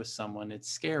network with someone, it's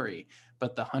scary,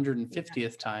 but the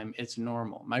 150th time, it's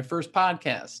normal. My first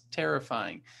podcast,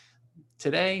 terrifying.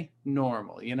 Today,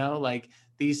 normal, like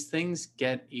these things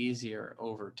get easier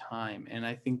over time. And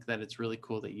I think that it's really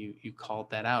cool that you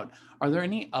called that out. Are there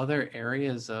any other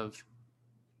areas of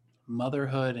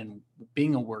motherhood and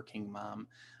being a working mom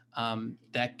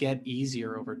that get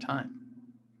easier over time?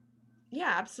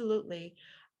 Yeah, absolutely.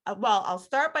 Well, I'll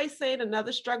start by saying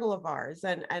another struggle of ours,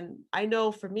 and I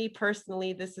know for me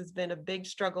personally, this has been a big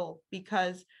struggle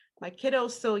because my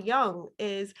kiddo's so young.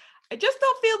 Is I just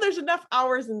don't feel there's enough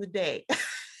hours in the day. Oh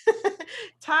yeah.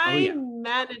 Time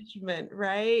management,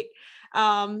 right?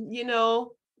 You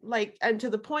know, like, and to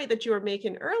the point that you were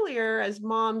making earlier, as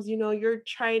moms, you're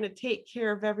trying to take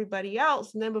care of everybody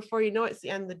else, and then before you know it, it's the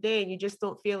end of the day, and you just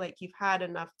don't feel like you've had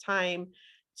enough time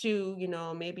to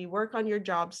maybe work on your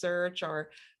job search, or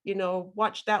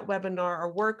watch that webinar,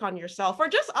 or work on yourself, or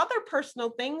just other personal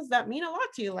things that mean a lot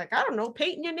to you, like, I don't know,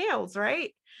 painting your nails,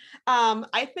 right?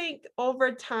 I think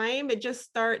over time it just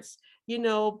starts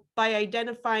by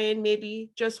identifying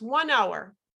maybe just 1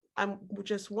 hour. I'm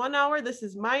just 1 hour, this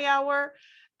is my hour,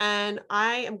 and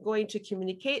I am going to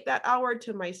communicate that hour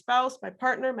to my spouse, my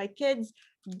partner, my kids.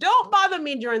 Don't bother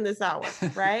me during this hour,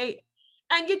 right?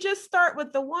 And you just start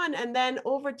with the one, and then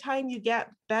over time you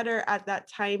get better at that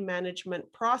time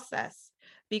management process,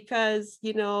 because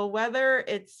whether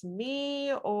it's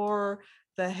me or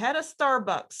the head of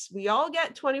Starbucks, we all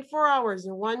get 24 hours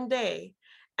in one day.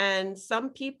 And some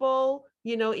people,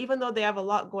 even though they have a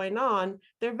lot going on,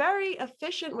 they're very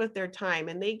efficient with their time,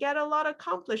 and they get a lot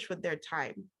accomplished with their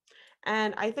time.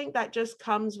 And I think that just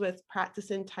comes with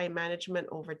practicing time management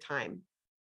over time.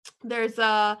 There's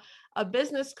a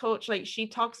business coach, like, she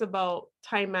talks about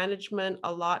time management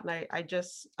a lot, and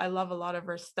I love a lot of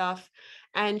her stuff.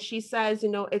 And she says,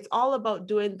 it's all about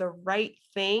doing the right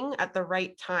thing at the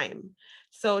right time.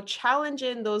 So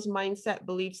challenging those mindset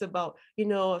beliefs about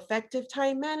effective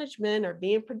time management or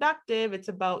being productive. It's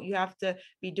about, you have to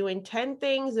be doing 10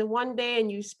 things in one day and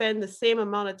you spend the same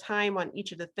amount of time on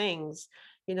each of the things.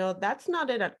 That's not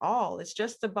it at all. It's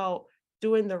just about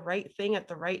doing the right thing at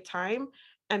the right time.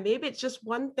 And maybe it's just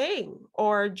one thing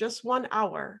or just 1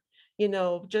 hour,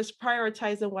 just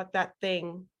prioritizing what that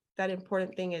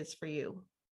important thing is for you.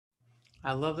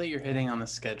 I love that you're hitting on the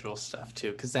schedule stuff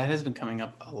too, because that has been coming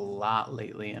up a lot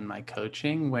lately in my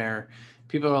coaching, where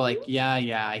people are like, yeah,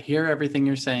 I hear everything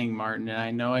you're saying, Martin, and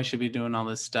I know I should be doing all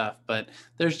this stuff, but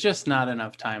there's just not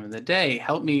enough time in the day.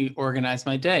 Help me organize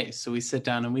my day. So we sit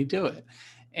down and we do it.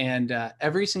 And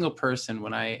every single person,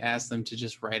 when I ask them to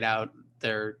just write out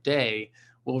their day,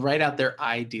 will write out their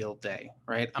ideal day,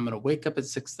 right? I'm going to wake up at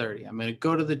 6:30. I'm going to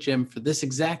go to the gym for this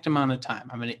exact amount of time.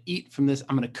 I'm going to eat from this.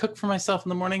 I'm going to cook for myself in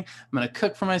the morning. I'm going to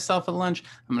cook for myself at lunch.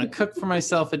 I'm going to cook for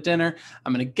myself at dinner.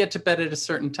 I'm going to get to bed at a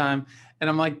certain time. And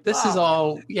I'm like, this is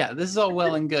all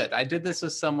well and good. I did this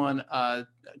with someone a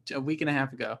week and a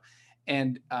half ago.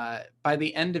 And by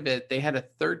the end of it, they had a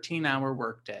 13-hour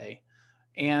workday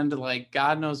and like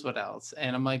God knows what else.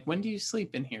 And I'm like, when do you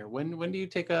sleep in here? When do you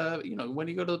take when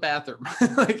do you go to the bathroom?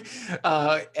 Like,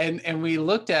 and we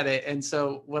looked at it. And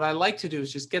so what I like to do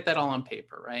is just get that all on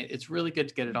paper, right? It's really good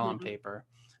to get it all on paper,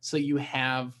 so you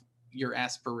have your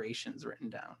aspirations written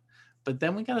down. But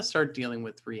then we got to start dealing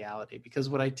with reality, because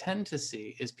what I tend to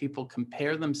see is people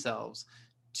compare themselves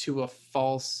to a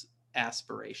false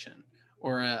aspiration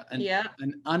or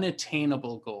an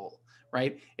unattainable goal.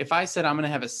 Right? If I said I'm going to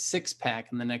have a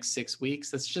 6-pack in the next 6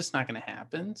 weeks, that's just not going to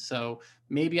happen. So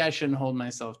maybe I shouldn't hold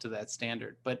myself to that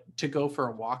standard. But to go for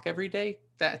a walk every day,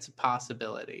 that's a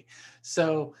possibility.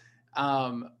 So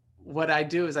what I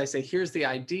do is I say, here's the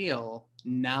ideal.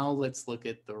 Now let's look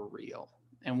at the real.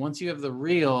 And once you have the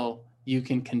real, you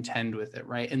can contend with it,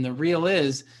 right? And the real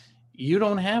is, you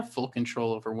don't have full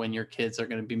control over when your kids are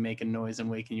going to be making noise and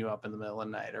waking you up in the middle of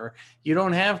the night, or you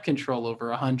don't have control over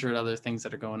 100 other things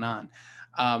that are going on.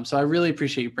 So I really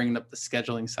appreciate you bringing up the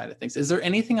scheduling side of things. Is there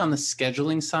anything on the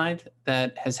scheduling side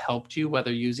that has helped you,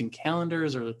 whether using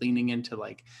calendars or leaning into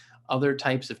like other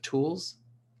types of tools?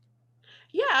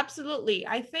 Yeah, absolutely.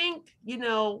 I think,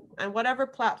 and whatever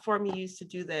platform you use to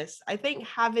do this, I think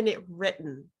having it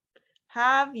written,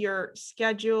 have your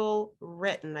schedule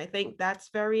written. I think that's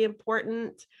very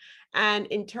important. And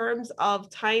in terms of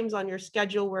times on your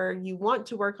schedule where you want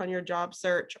to work on your job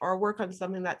search or work on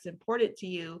something that's important to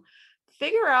you,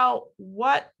 figure out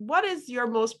what is your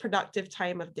most productive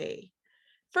time of day.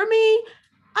 For me,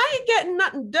 I ain't getting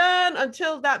nothing done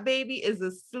until that baby is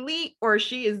asleep or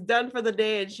she is done for the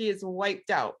day and she is wiped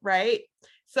out, right?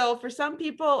 So for some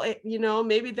people,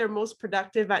 maybe they're most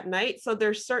productive at night. So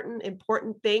there's certain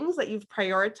important things that you've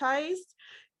prioritized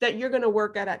that you're going to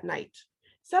work at night.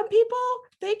 Some people,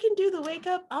 they can do the wake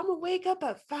up. I'm going to wake up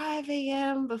at 5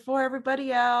 a.m. before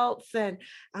everybody else, and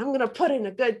I'm going to put in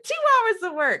a good 2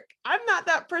 hours of work. I'm not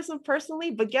that person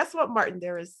personally, but guess what, Martin?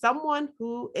 There is someone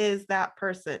who is that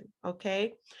person.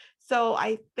 Okay. So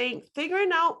I think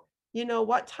figuring out,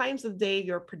 what times of day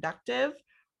you're productive,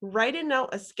 writing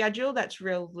out a schedule that's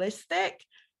realistic,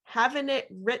 having it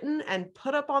written and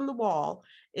put up on the wall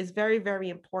is very, very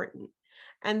important.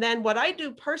 And then what I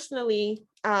do personally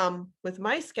with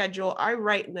my schedule, I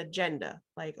write an agenda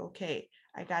like, okay,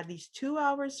 I got these 2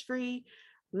 hours free.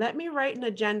 Let me write an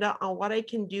agenda on what I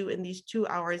can do in these 2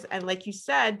 hours. And like you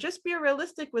said, just be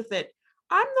realistic with it.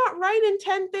 I'm not writing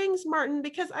 10 things, Martin,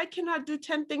 because I cannot do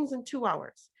 10 things in 2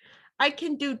 hours. I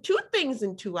can do 2 things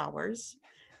in 2 hours.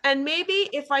 And maybe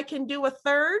if I can do a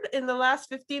third in the last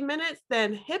 15 minutes,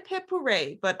 then hip, hip,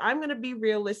 hooray. But I'm going to be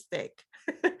realistic.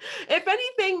 If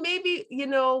anything, maybe,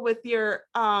 with your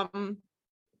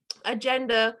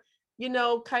agenda,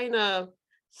 kind of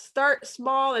start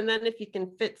small. And then if you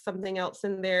can fit something else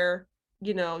in there,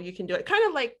 you can do it. Kind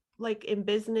of like in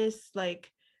business,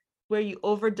 like where you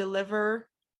over deliver,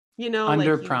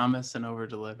 Under promise and over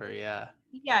deliver. Yeah.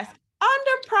 Yes.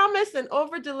 Under promise and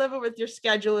over deliver with your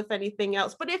schedule, if anything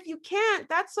else. But if you can't,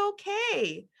 that's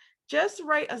okay. Just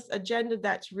write an agenda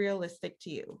that's realistic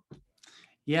to you.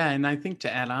 Yeah. And I think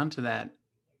to add on to that,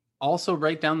 also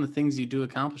write down the things you do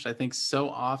accomplish. I think so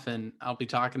often I'll be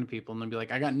talking to people and they'll be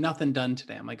like, I got nothing done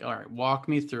today. I'm like, all right, walk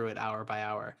me through it hour by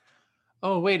hour.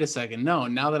 Oh, wait a second. No,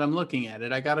 now that I'm looking at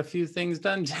it, I got a few things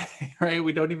done today, right?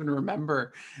 We don't even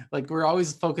remember. Like we're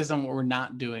always focused on what we're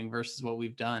not doing versus what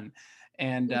we've done.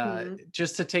 And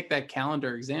just to take that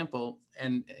calendar example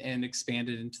and expand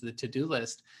it into the to-do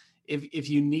list, if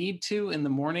you need to in the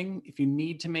morning, if you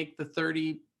need to make the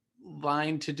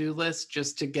 30-line to-do list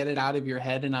just to get it out of your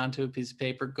head and onto a piece of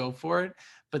paper, go for it.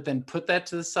 But then put that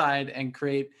to the side and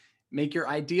make your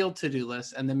ideal to-do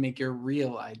list and then make your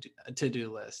real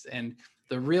to-do list. And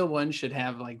the real one should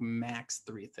have like max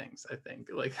 3 things, I think.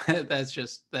 Like that's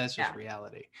just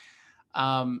reality.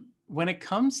 When it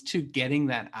comes to getting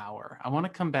that hour, I want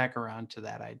to come back around to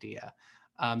that idea.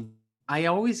 I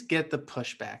always get the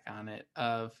pushback on it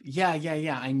of,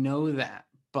 yeah, I know that,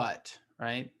 but,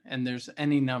 right? And there's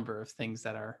any number of things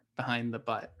that are behind the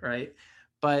but, right?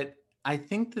 But I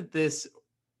think that this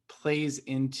plays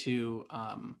into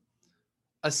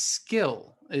a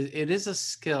skill. It is a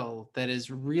skill that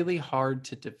is really hard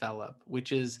to develop,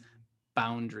 which is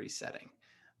boundary setting.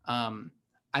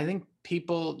 I think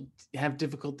people have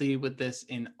difficulty with this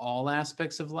in all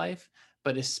aspects of life,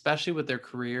 but especially with their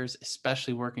careers,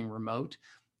 especially working remote.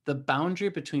 The boundary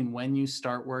between when you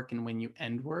start work and when you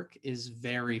end work is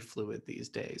very fluid these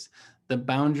days. The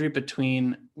boundary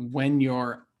between when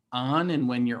you're on and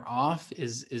when you're off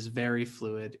is very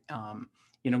fluid.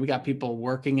 We got people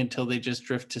working until they just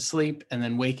drift to sleep and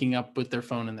then waking up with their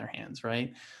phone in their hands,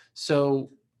 right? So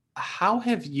how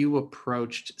have you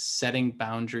approached setting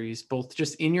boundaries, both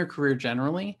just in your career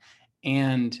generally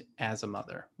and as a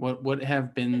mother? What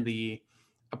have been the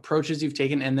approaches you've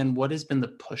taken, and then what has been the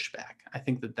pushback? I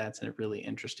think that that's a really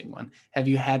interesting one. Have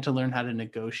you had to learn how to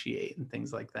negotiate and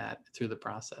things like that through the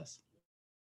process?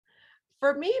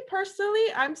 For me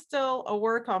personally, I'm still a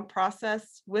work on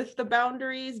process with the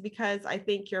boundaries because I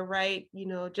think you're right.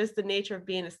 Just the nature of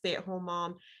being a stay-at-home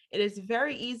mom, it is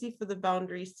very easy for the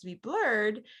boundaries to be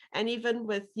blurred. And even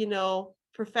with,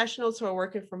 professionals who are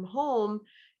working from home,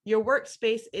 your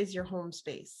workspace is your home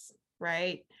space,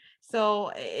 right?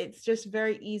 So it's just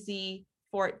very easy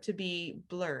for it to be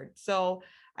blurred. So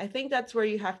I think that's where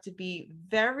you have to be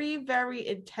very, very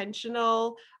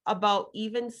intentional about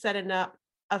even setting up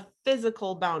a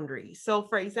physical boundary. So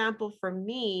for example, for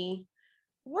me,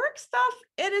 work stuff,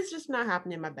 it is just not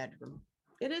happening in my bedroom.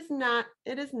 It is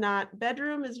not.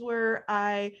 Bedroom is where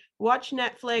I watch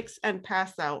Netflix and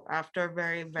pass out after a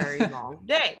very, very long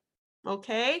day.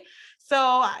 Okay.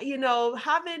 So,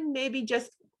 having maybe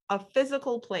just a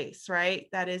physical place, right?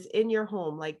 That is in your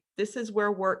home. Like this is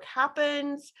where work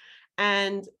happens.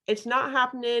 And it's not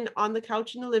happening on the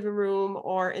couch in the living room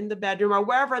or in the bedroom or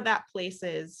wherever that place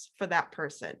is for that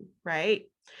person, right?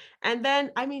 And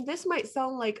then, this might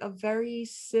sound like a very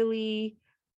silly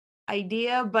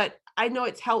idea, but I know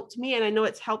it's helped me and I know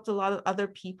it's helped a lot of other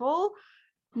people.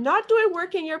 Not doing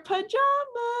work in your pajamas,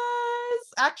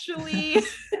 actually,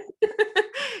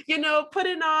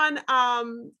 putting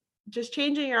on, just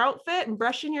changing your outfit and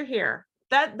brushing your hair.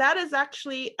 that is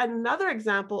actually another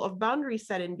example of boundary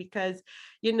setting, because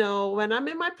when I'm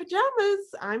in my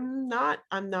pajamas, I'm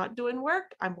not doing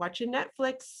work. I'm watching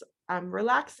Netflix. I'm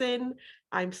relaxing.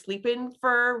 I'm sleeping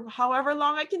for however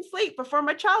long I can sleep before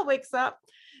my child wakes up.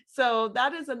 So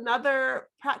that is another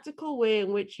practical way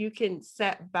in which you can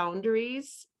set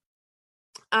boundaries.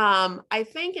 I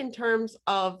think in terms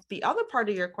of the other part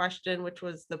of your question, which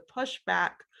was the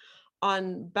pushback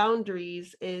on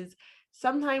boundaries, is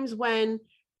sometimes when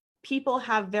people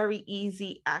have very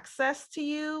easy access to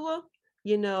you,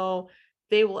 you know,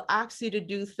 they will ask you to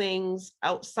do things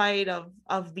outside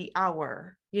of the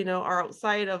hour, or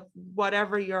outside of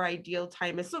whatever your ideal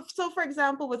time is. So for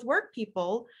example, with work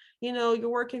people, you're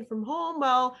working from home.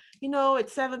 Well,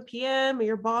 it's 7 p.m. and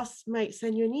your boss might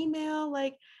send you an email,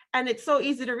 like, and it's so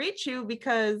easy to reach you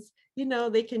because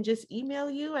they can just email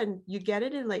you and you get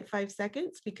it in like 5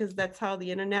 seconds, because that's how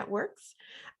the internet works.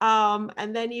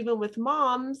 And then even with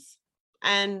moms,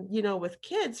 and with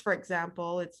kids, for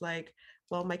example, it's like,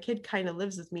 well, my kid kind of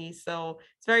lives with me, so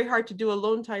it's very hard to do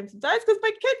alone time sometimes, because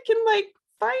my kid can like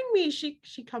find me.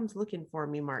 She comes looking for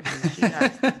me, Martin. She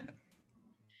does.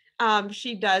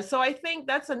 She does. So I think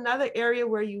that's another area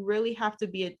where you really have to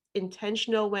be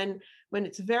intentional when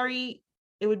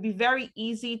it would be very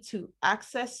easy to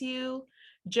access you.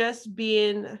 Just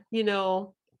being,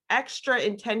 extra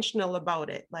intentional about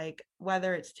it, like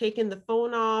whether it's taking the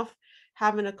phone off,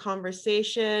 having a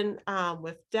conversation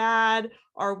with dad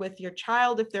or with your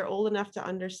child if they're old enough to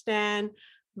understand.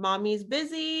 Mommy's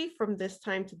busy from this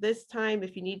time to this time.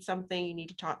 If you need something, you need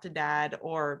to talk to dad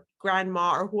or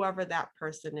grandma or whoever that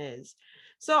person is.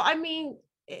 So, I mean,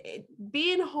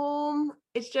 being home,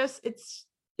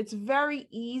 it's very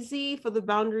easy for the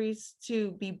boundaries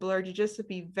to be blurred. You just have to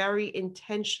be very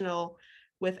intentional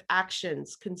with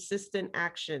actions, consistent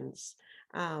actions.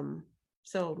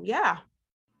 So yeah.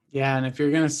 Yeah, and if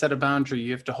you're going to set a boundary,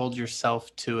 you have to hold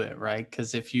yourself to it, right?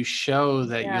 Because if you show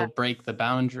that Yeah. you'll break the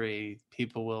boundary,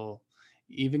 people will,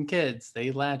 even kids,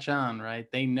 they latch on,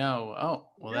 right? They know, oh,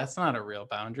 well, Yep. that's not a real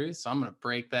boundary, so I'm going to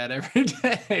break that every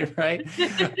day, right?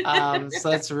 So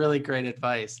that's really great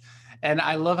advice. And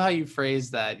I love how you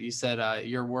phrased that. You said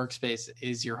your workspace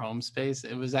is your home space.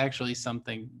 It was actually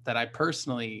something that I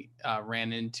personally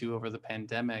ran into over the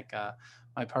pandemic.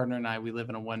 My partner and I, we live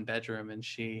in a 1-bedroom, and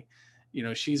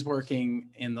she's working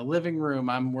in the living room,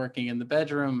 I'm working in the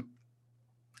bedroom.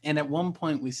 And at one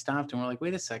point we stopped and we're like,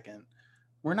 wait a second,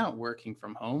 we're not working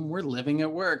from home, we're living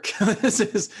at work. this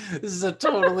is a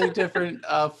totally different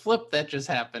flip that just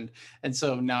happened. And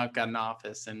so now I've got an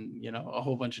office, and a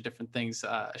whole bunch of different things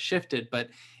shifted. But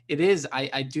it is,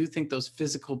 I do think those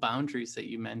physical boundaries that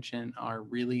you mentioned are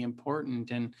really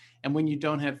important. And when you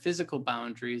don't have physical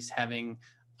boundaries, having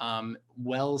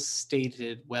well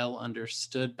stated, well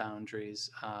understood boundaries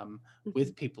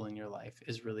with people in your life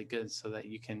is really good, so that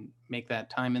you can make that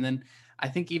time. And then I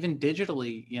think even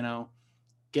digitally,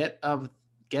 get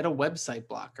a website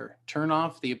blocker, turn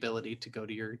off the ability to go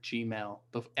to your Gmail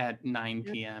at 9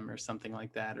 p.m. or something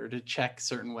like that, or to check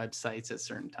certain websites at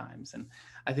certain times. And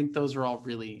I think those are all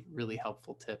really, really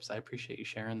helpful tips. I appreciate you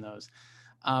sharing those.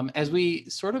 As we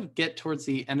sort of get towards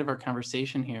the end of our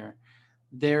conversation here,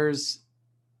 there's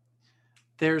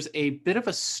a bit of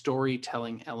a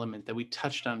storytelling element that we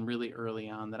touched on really early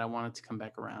on that I wanted to come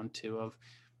back around to, of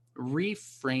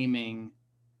reframing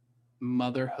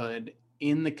motherhood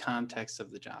in the context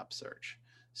of the job search.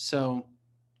 So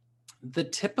the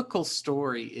typical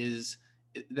story is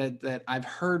that I've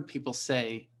heard people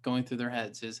say going through their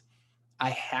heads is, I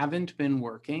haven't been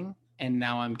working and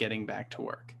now I'm getting back to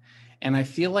work. And I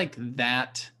feel like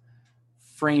that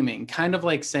framing, kind of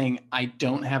like saying, I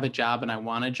don't have a job and I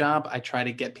want a job, I try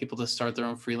to get people to start their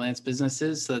own freelance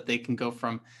businesses so that they can go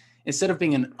from, instead of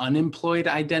being an unemployed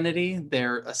identity,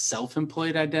 they're a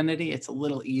self-employed identity. It's a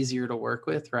little easier to work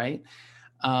with, right?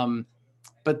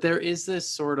 But there is this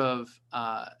sort of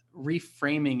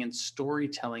reframing and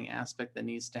storytelling aspect that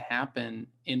needs to happen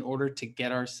in order to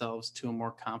get ourselves to a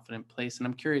more confident place. And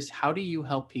I'm curious, how do you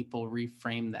help people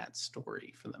reframe that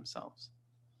story for themselves?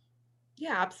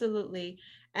 Yeah, absolutely.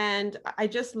 And I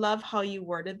just love how you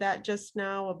worded that just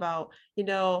now about,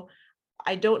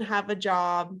 I don't have a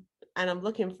job and I'm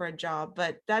looking for a job,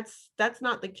 but that's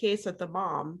not the case with the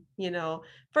mom.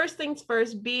 First things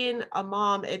first, being a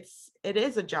mom, it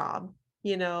is a job.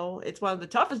 It's one of the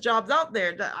toughest jobs out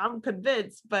there, I'm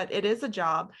convinced, but it is a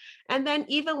job. And then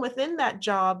even within that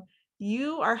job,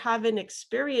 you are having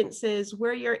experiences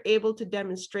where you're able to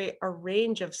demonstrate a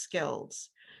range of skills.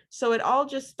 So it all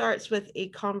just starts with a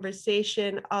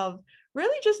conversation of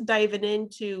really just diving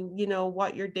into,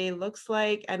 what your day looks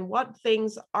like and what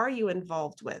things are you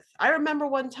involved with. I remember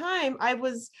one time I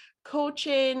was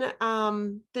coaching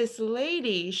this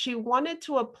lady. She wanted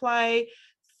to apply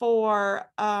for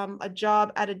a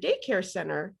job at a daycare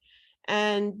center.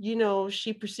 And,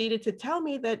 she proceeded to tell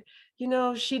me that,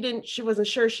 she wasn't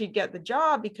sure she'd get the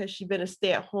job because she'd been a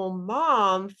stay-at-home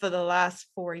mom for the last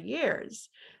 4 years.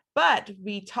 But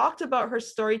we talked about her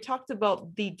story, talked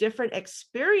about the different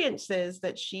experiences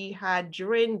that she had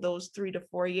during those 3 to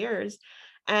 4 years.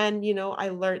 And, I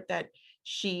learned that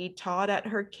she taught at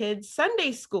her kids'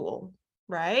 Sunday school,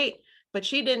 right? But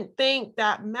she didn't think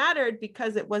that mattered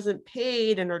because it wasn't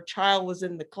paid and her child was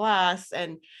in the class.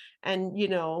 And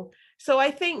so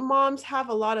I think moms have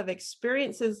a lot of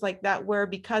experiences like that, where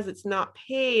because it's not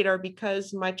paid, or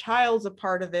because my child's a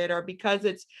part of it, or because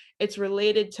it's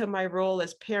related to my role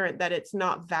as parent, that it's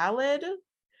not valid.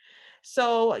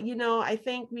 So, I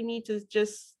think we need to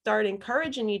just start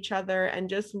encouraging each other and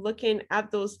just looking at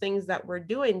those things that we're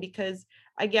doing, because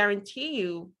I guarantee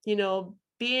you,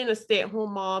 being a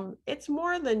stay-at-home mom, it's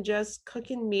more than just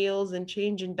cooking meals and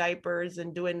changing diapers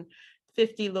and doing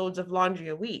 50 loads of laundry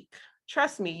a week.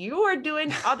 Trust me, you are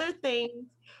doing other things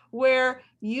where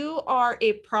you are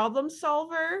a problem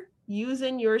solver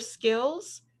using your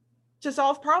skills to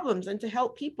solve problems and to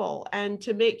help people and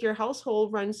to make your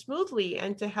household run smoothly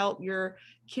and to help your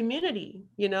community,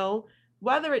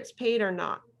 whether it's paid or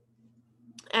not.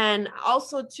 And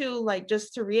also too, like,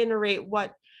 just to reiterate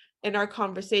what in our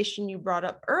conversation you brought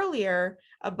up earlier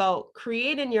about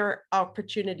creating your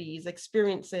opportunities,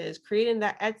 experiences, creating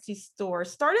that Etsy store,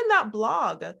 starting that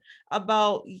blog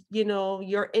about,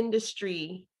 your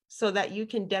industry, so that you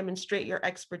can demonstrate your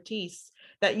expertise,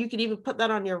 that you could even put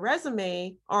that on your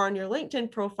resume or on your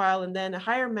LinkedIn profile. And then a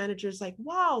hiring manager is like,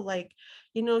 wow, like,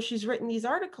 she's written these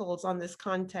articles on this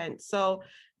content. So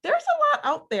there's a lot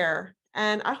out there.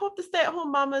 And I hope the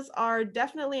stay-at-home mamas are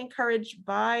definitely encouraged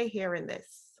by hearing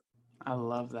this. I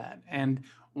love that. And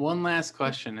one last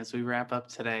question as we wrap up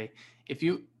today.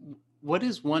 What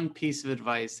is one piece of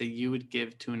advice that you would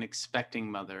give to an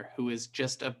expecting mother who is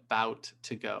just about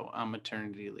to go on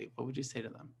maternity leave? What would you say to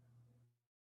them?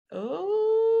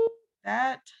 Oh,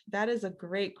 that is a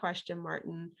great question,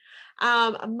 Martin.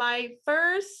 My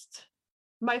first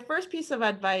piece of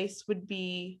advice would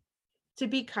be to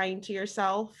be kind to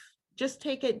yourself. Just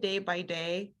take it day by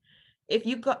day. If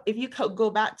you go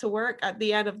back to work at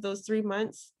the end of those 3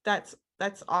 months, that's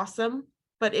awesome.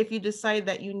 But if you decide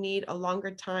that you need a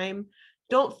longer time,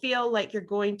 don't feel like you're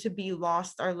going to be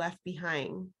lost or left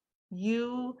behind.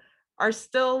 You are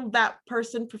still that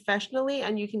person professionally,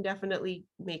 and you can definitely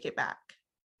make it back.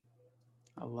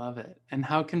 I love it. And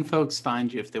how can folks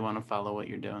find you if they want to follow what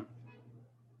you're doing?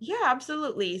 Yeah,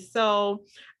 absolutely. So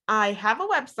I have a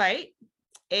website.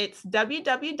 It's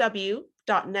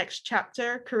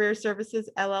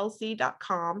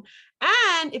www.nextchaptercareerservicesllc.com.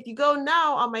 And if you go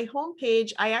now on my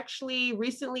homepage, I actually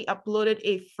recently uploaded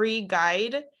a free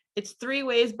guide. It's 3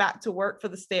 ways back to work for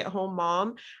the stay-at-home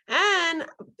mom. And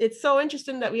it's so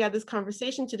interesting that we had this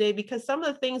conversation today, because some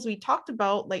of the things we talked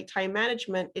about, like time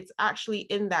management, it's actually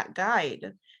in that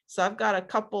guide. So I've got a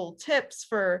couple tips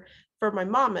for my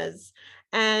mamas.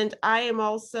 And I am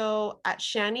also at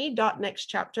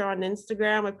shani.nextchapter on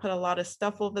Instagram. I put a lot of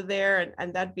stuff over there,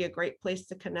 and that'd be a great place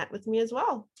to connect with me as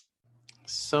well.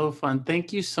 So fun.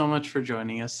 Thank you so much for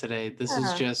joining us today. This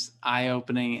is just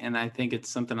eye-opening, and I think it's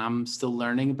something I'm still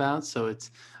learning about. So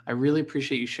I really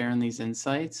appreciate you sharing these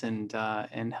insights and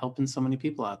helping so many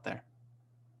people out there.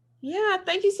 Yeah,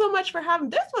 thank you so much for having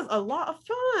me. This was a lot of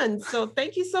fun. So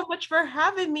thank you so much for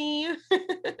having me.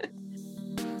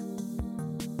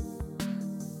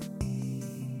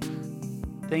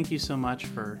 Thank you so much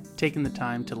for taking the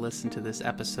time to listen to this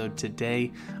episode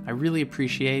today. I really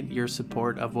appreciate your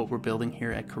support of what we're building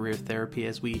here at Career Therapy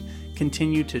as we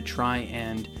continue to try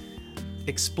and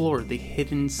explore the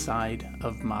hidden side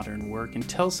of modern work and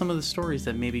tell some of the stories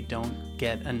that maybe don't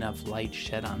get enough light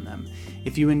shed on them.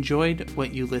 If you enjoyed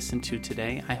what you listened to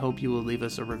today, I hope you will leave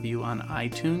us a review on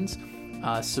iTunes.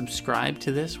 Subscribe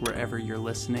to this wherever you're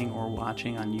listening or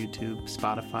watching on YouTube,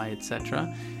 Spotify,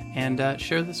 etc. And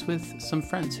share this with some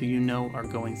friends who you know are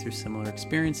going through similar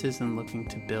experiences and looking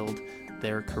to build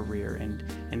their career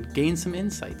and gain some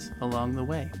insights along the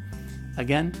way.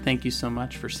 Again, thank you so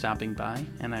much for stopping by,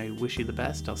 and I wish you the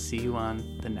best. I'll see you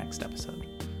on the next episode.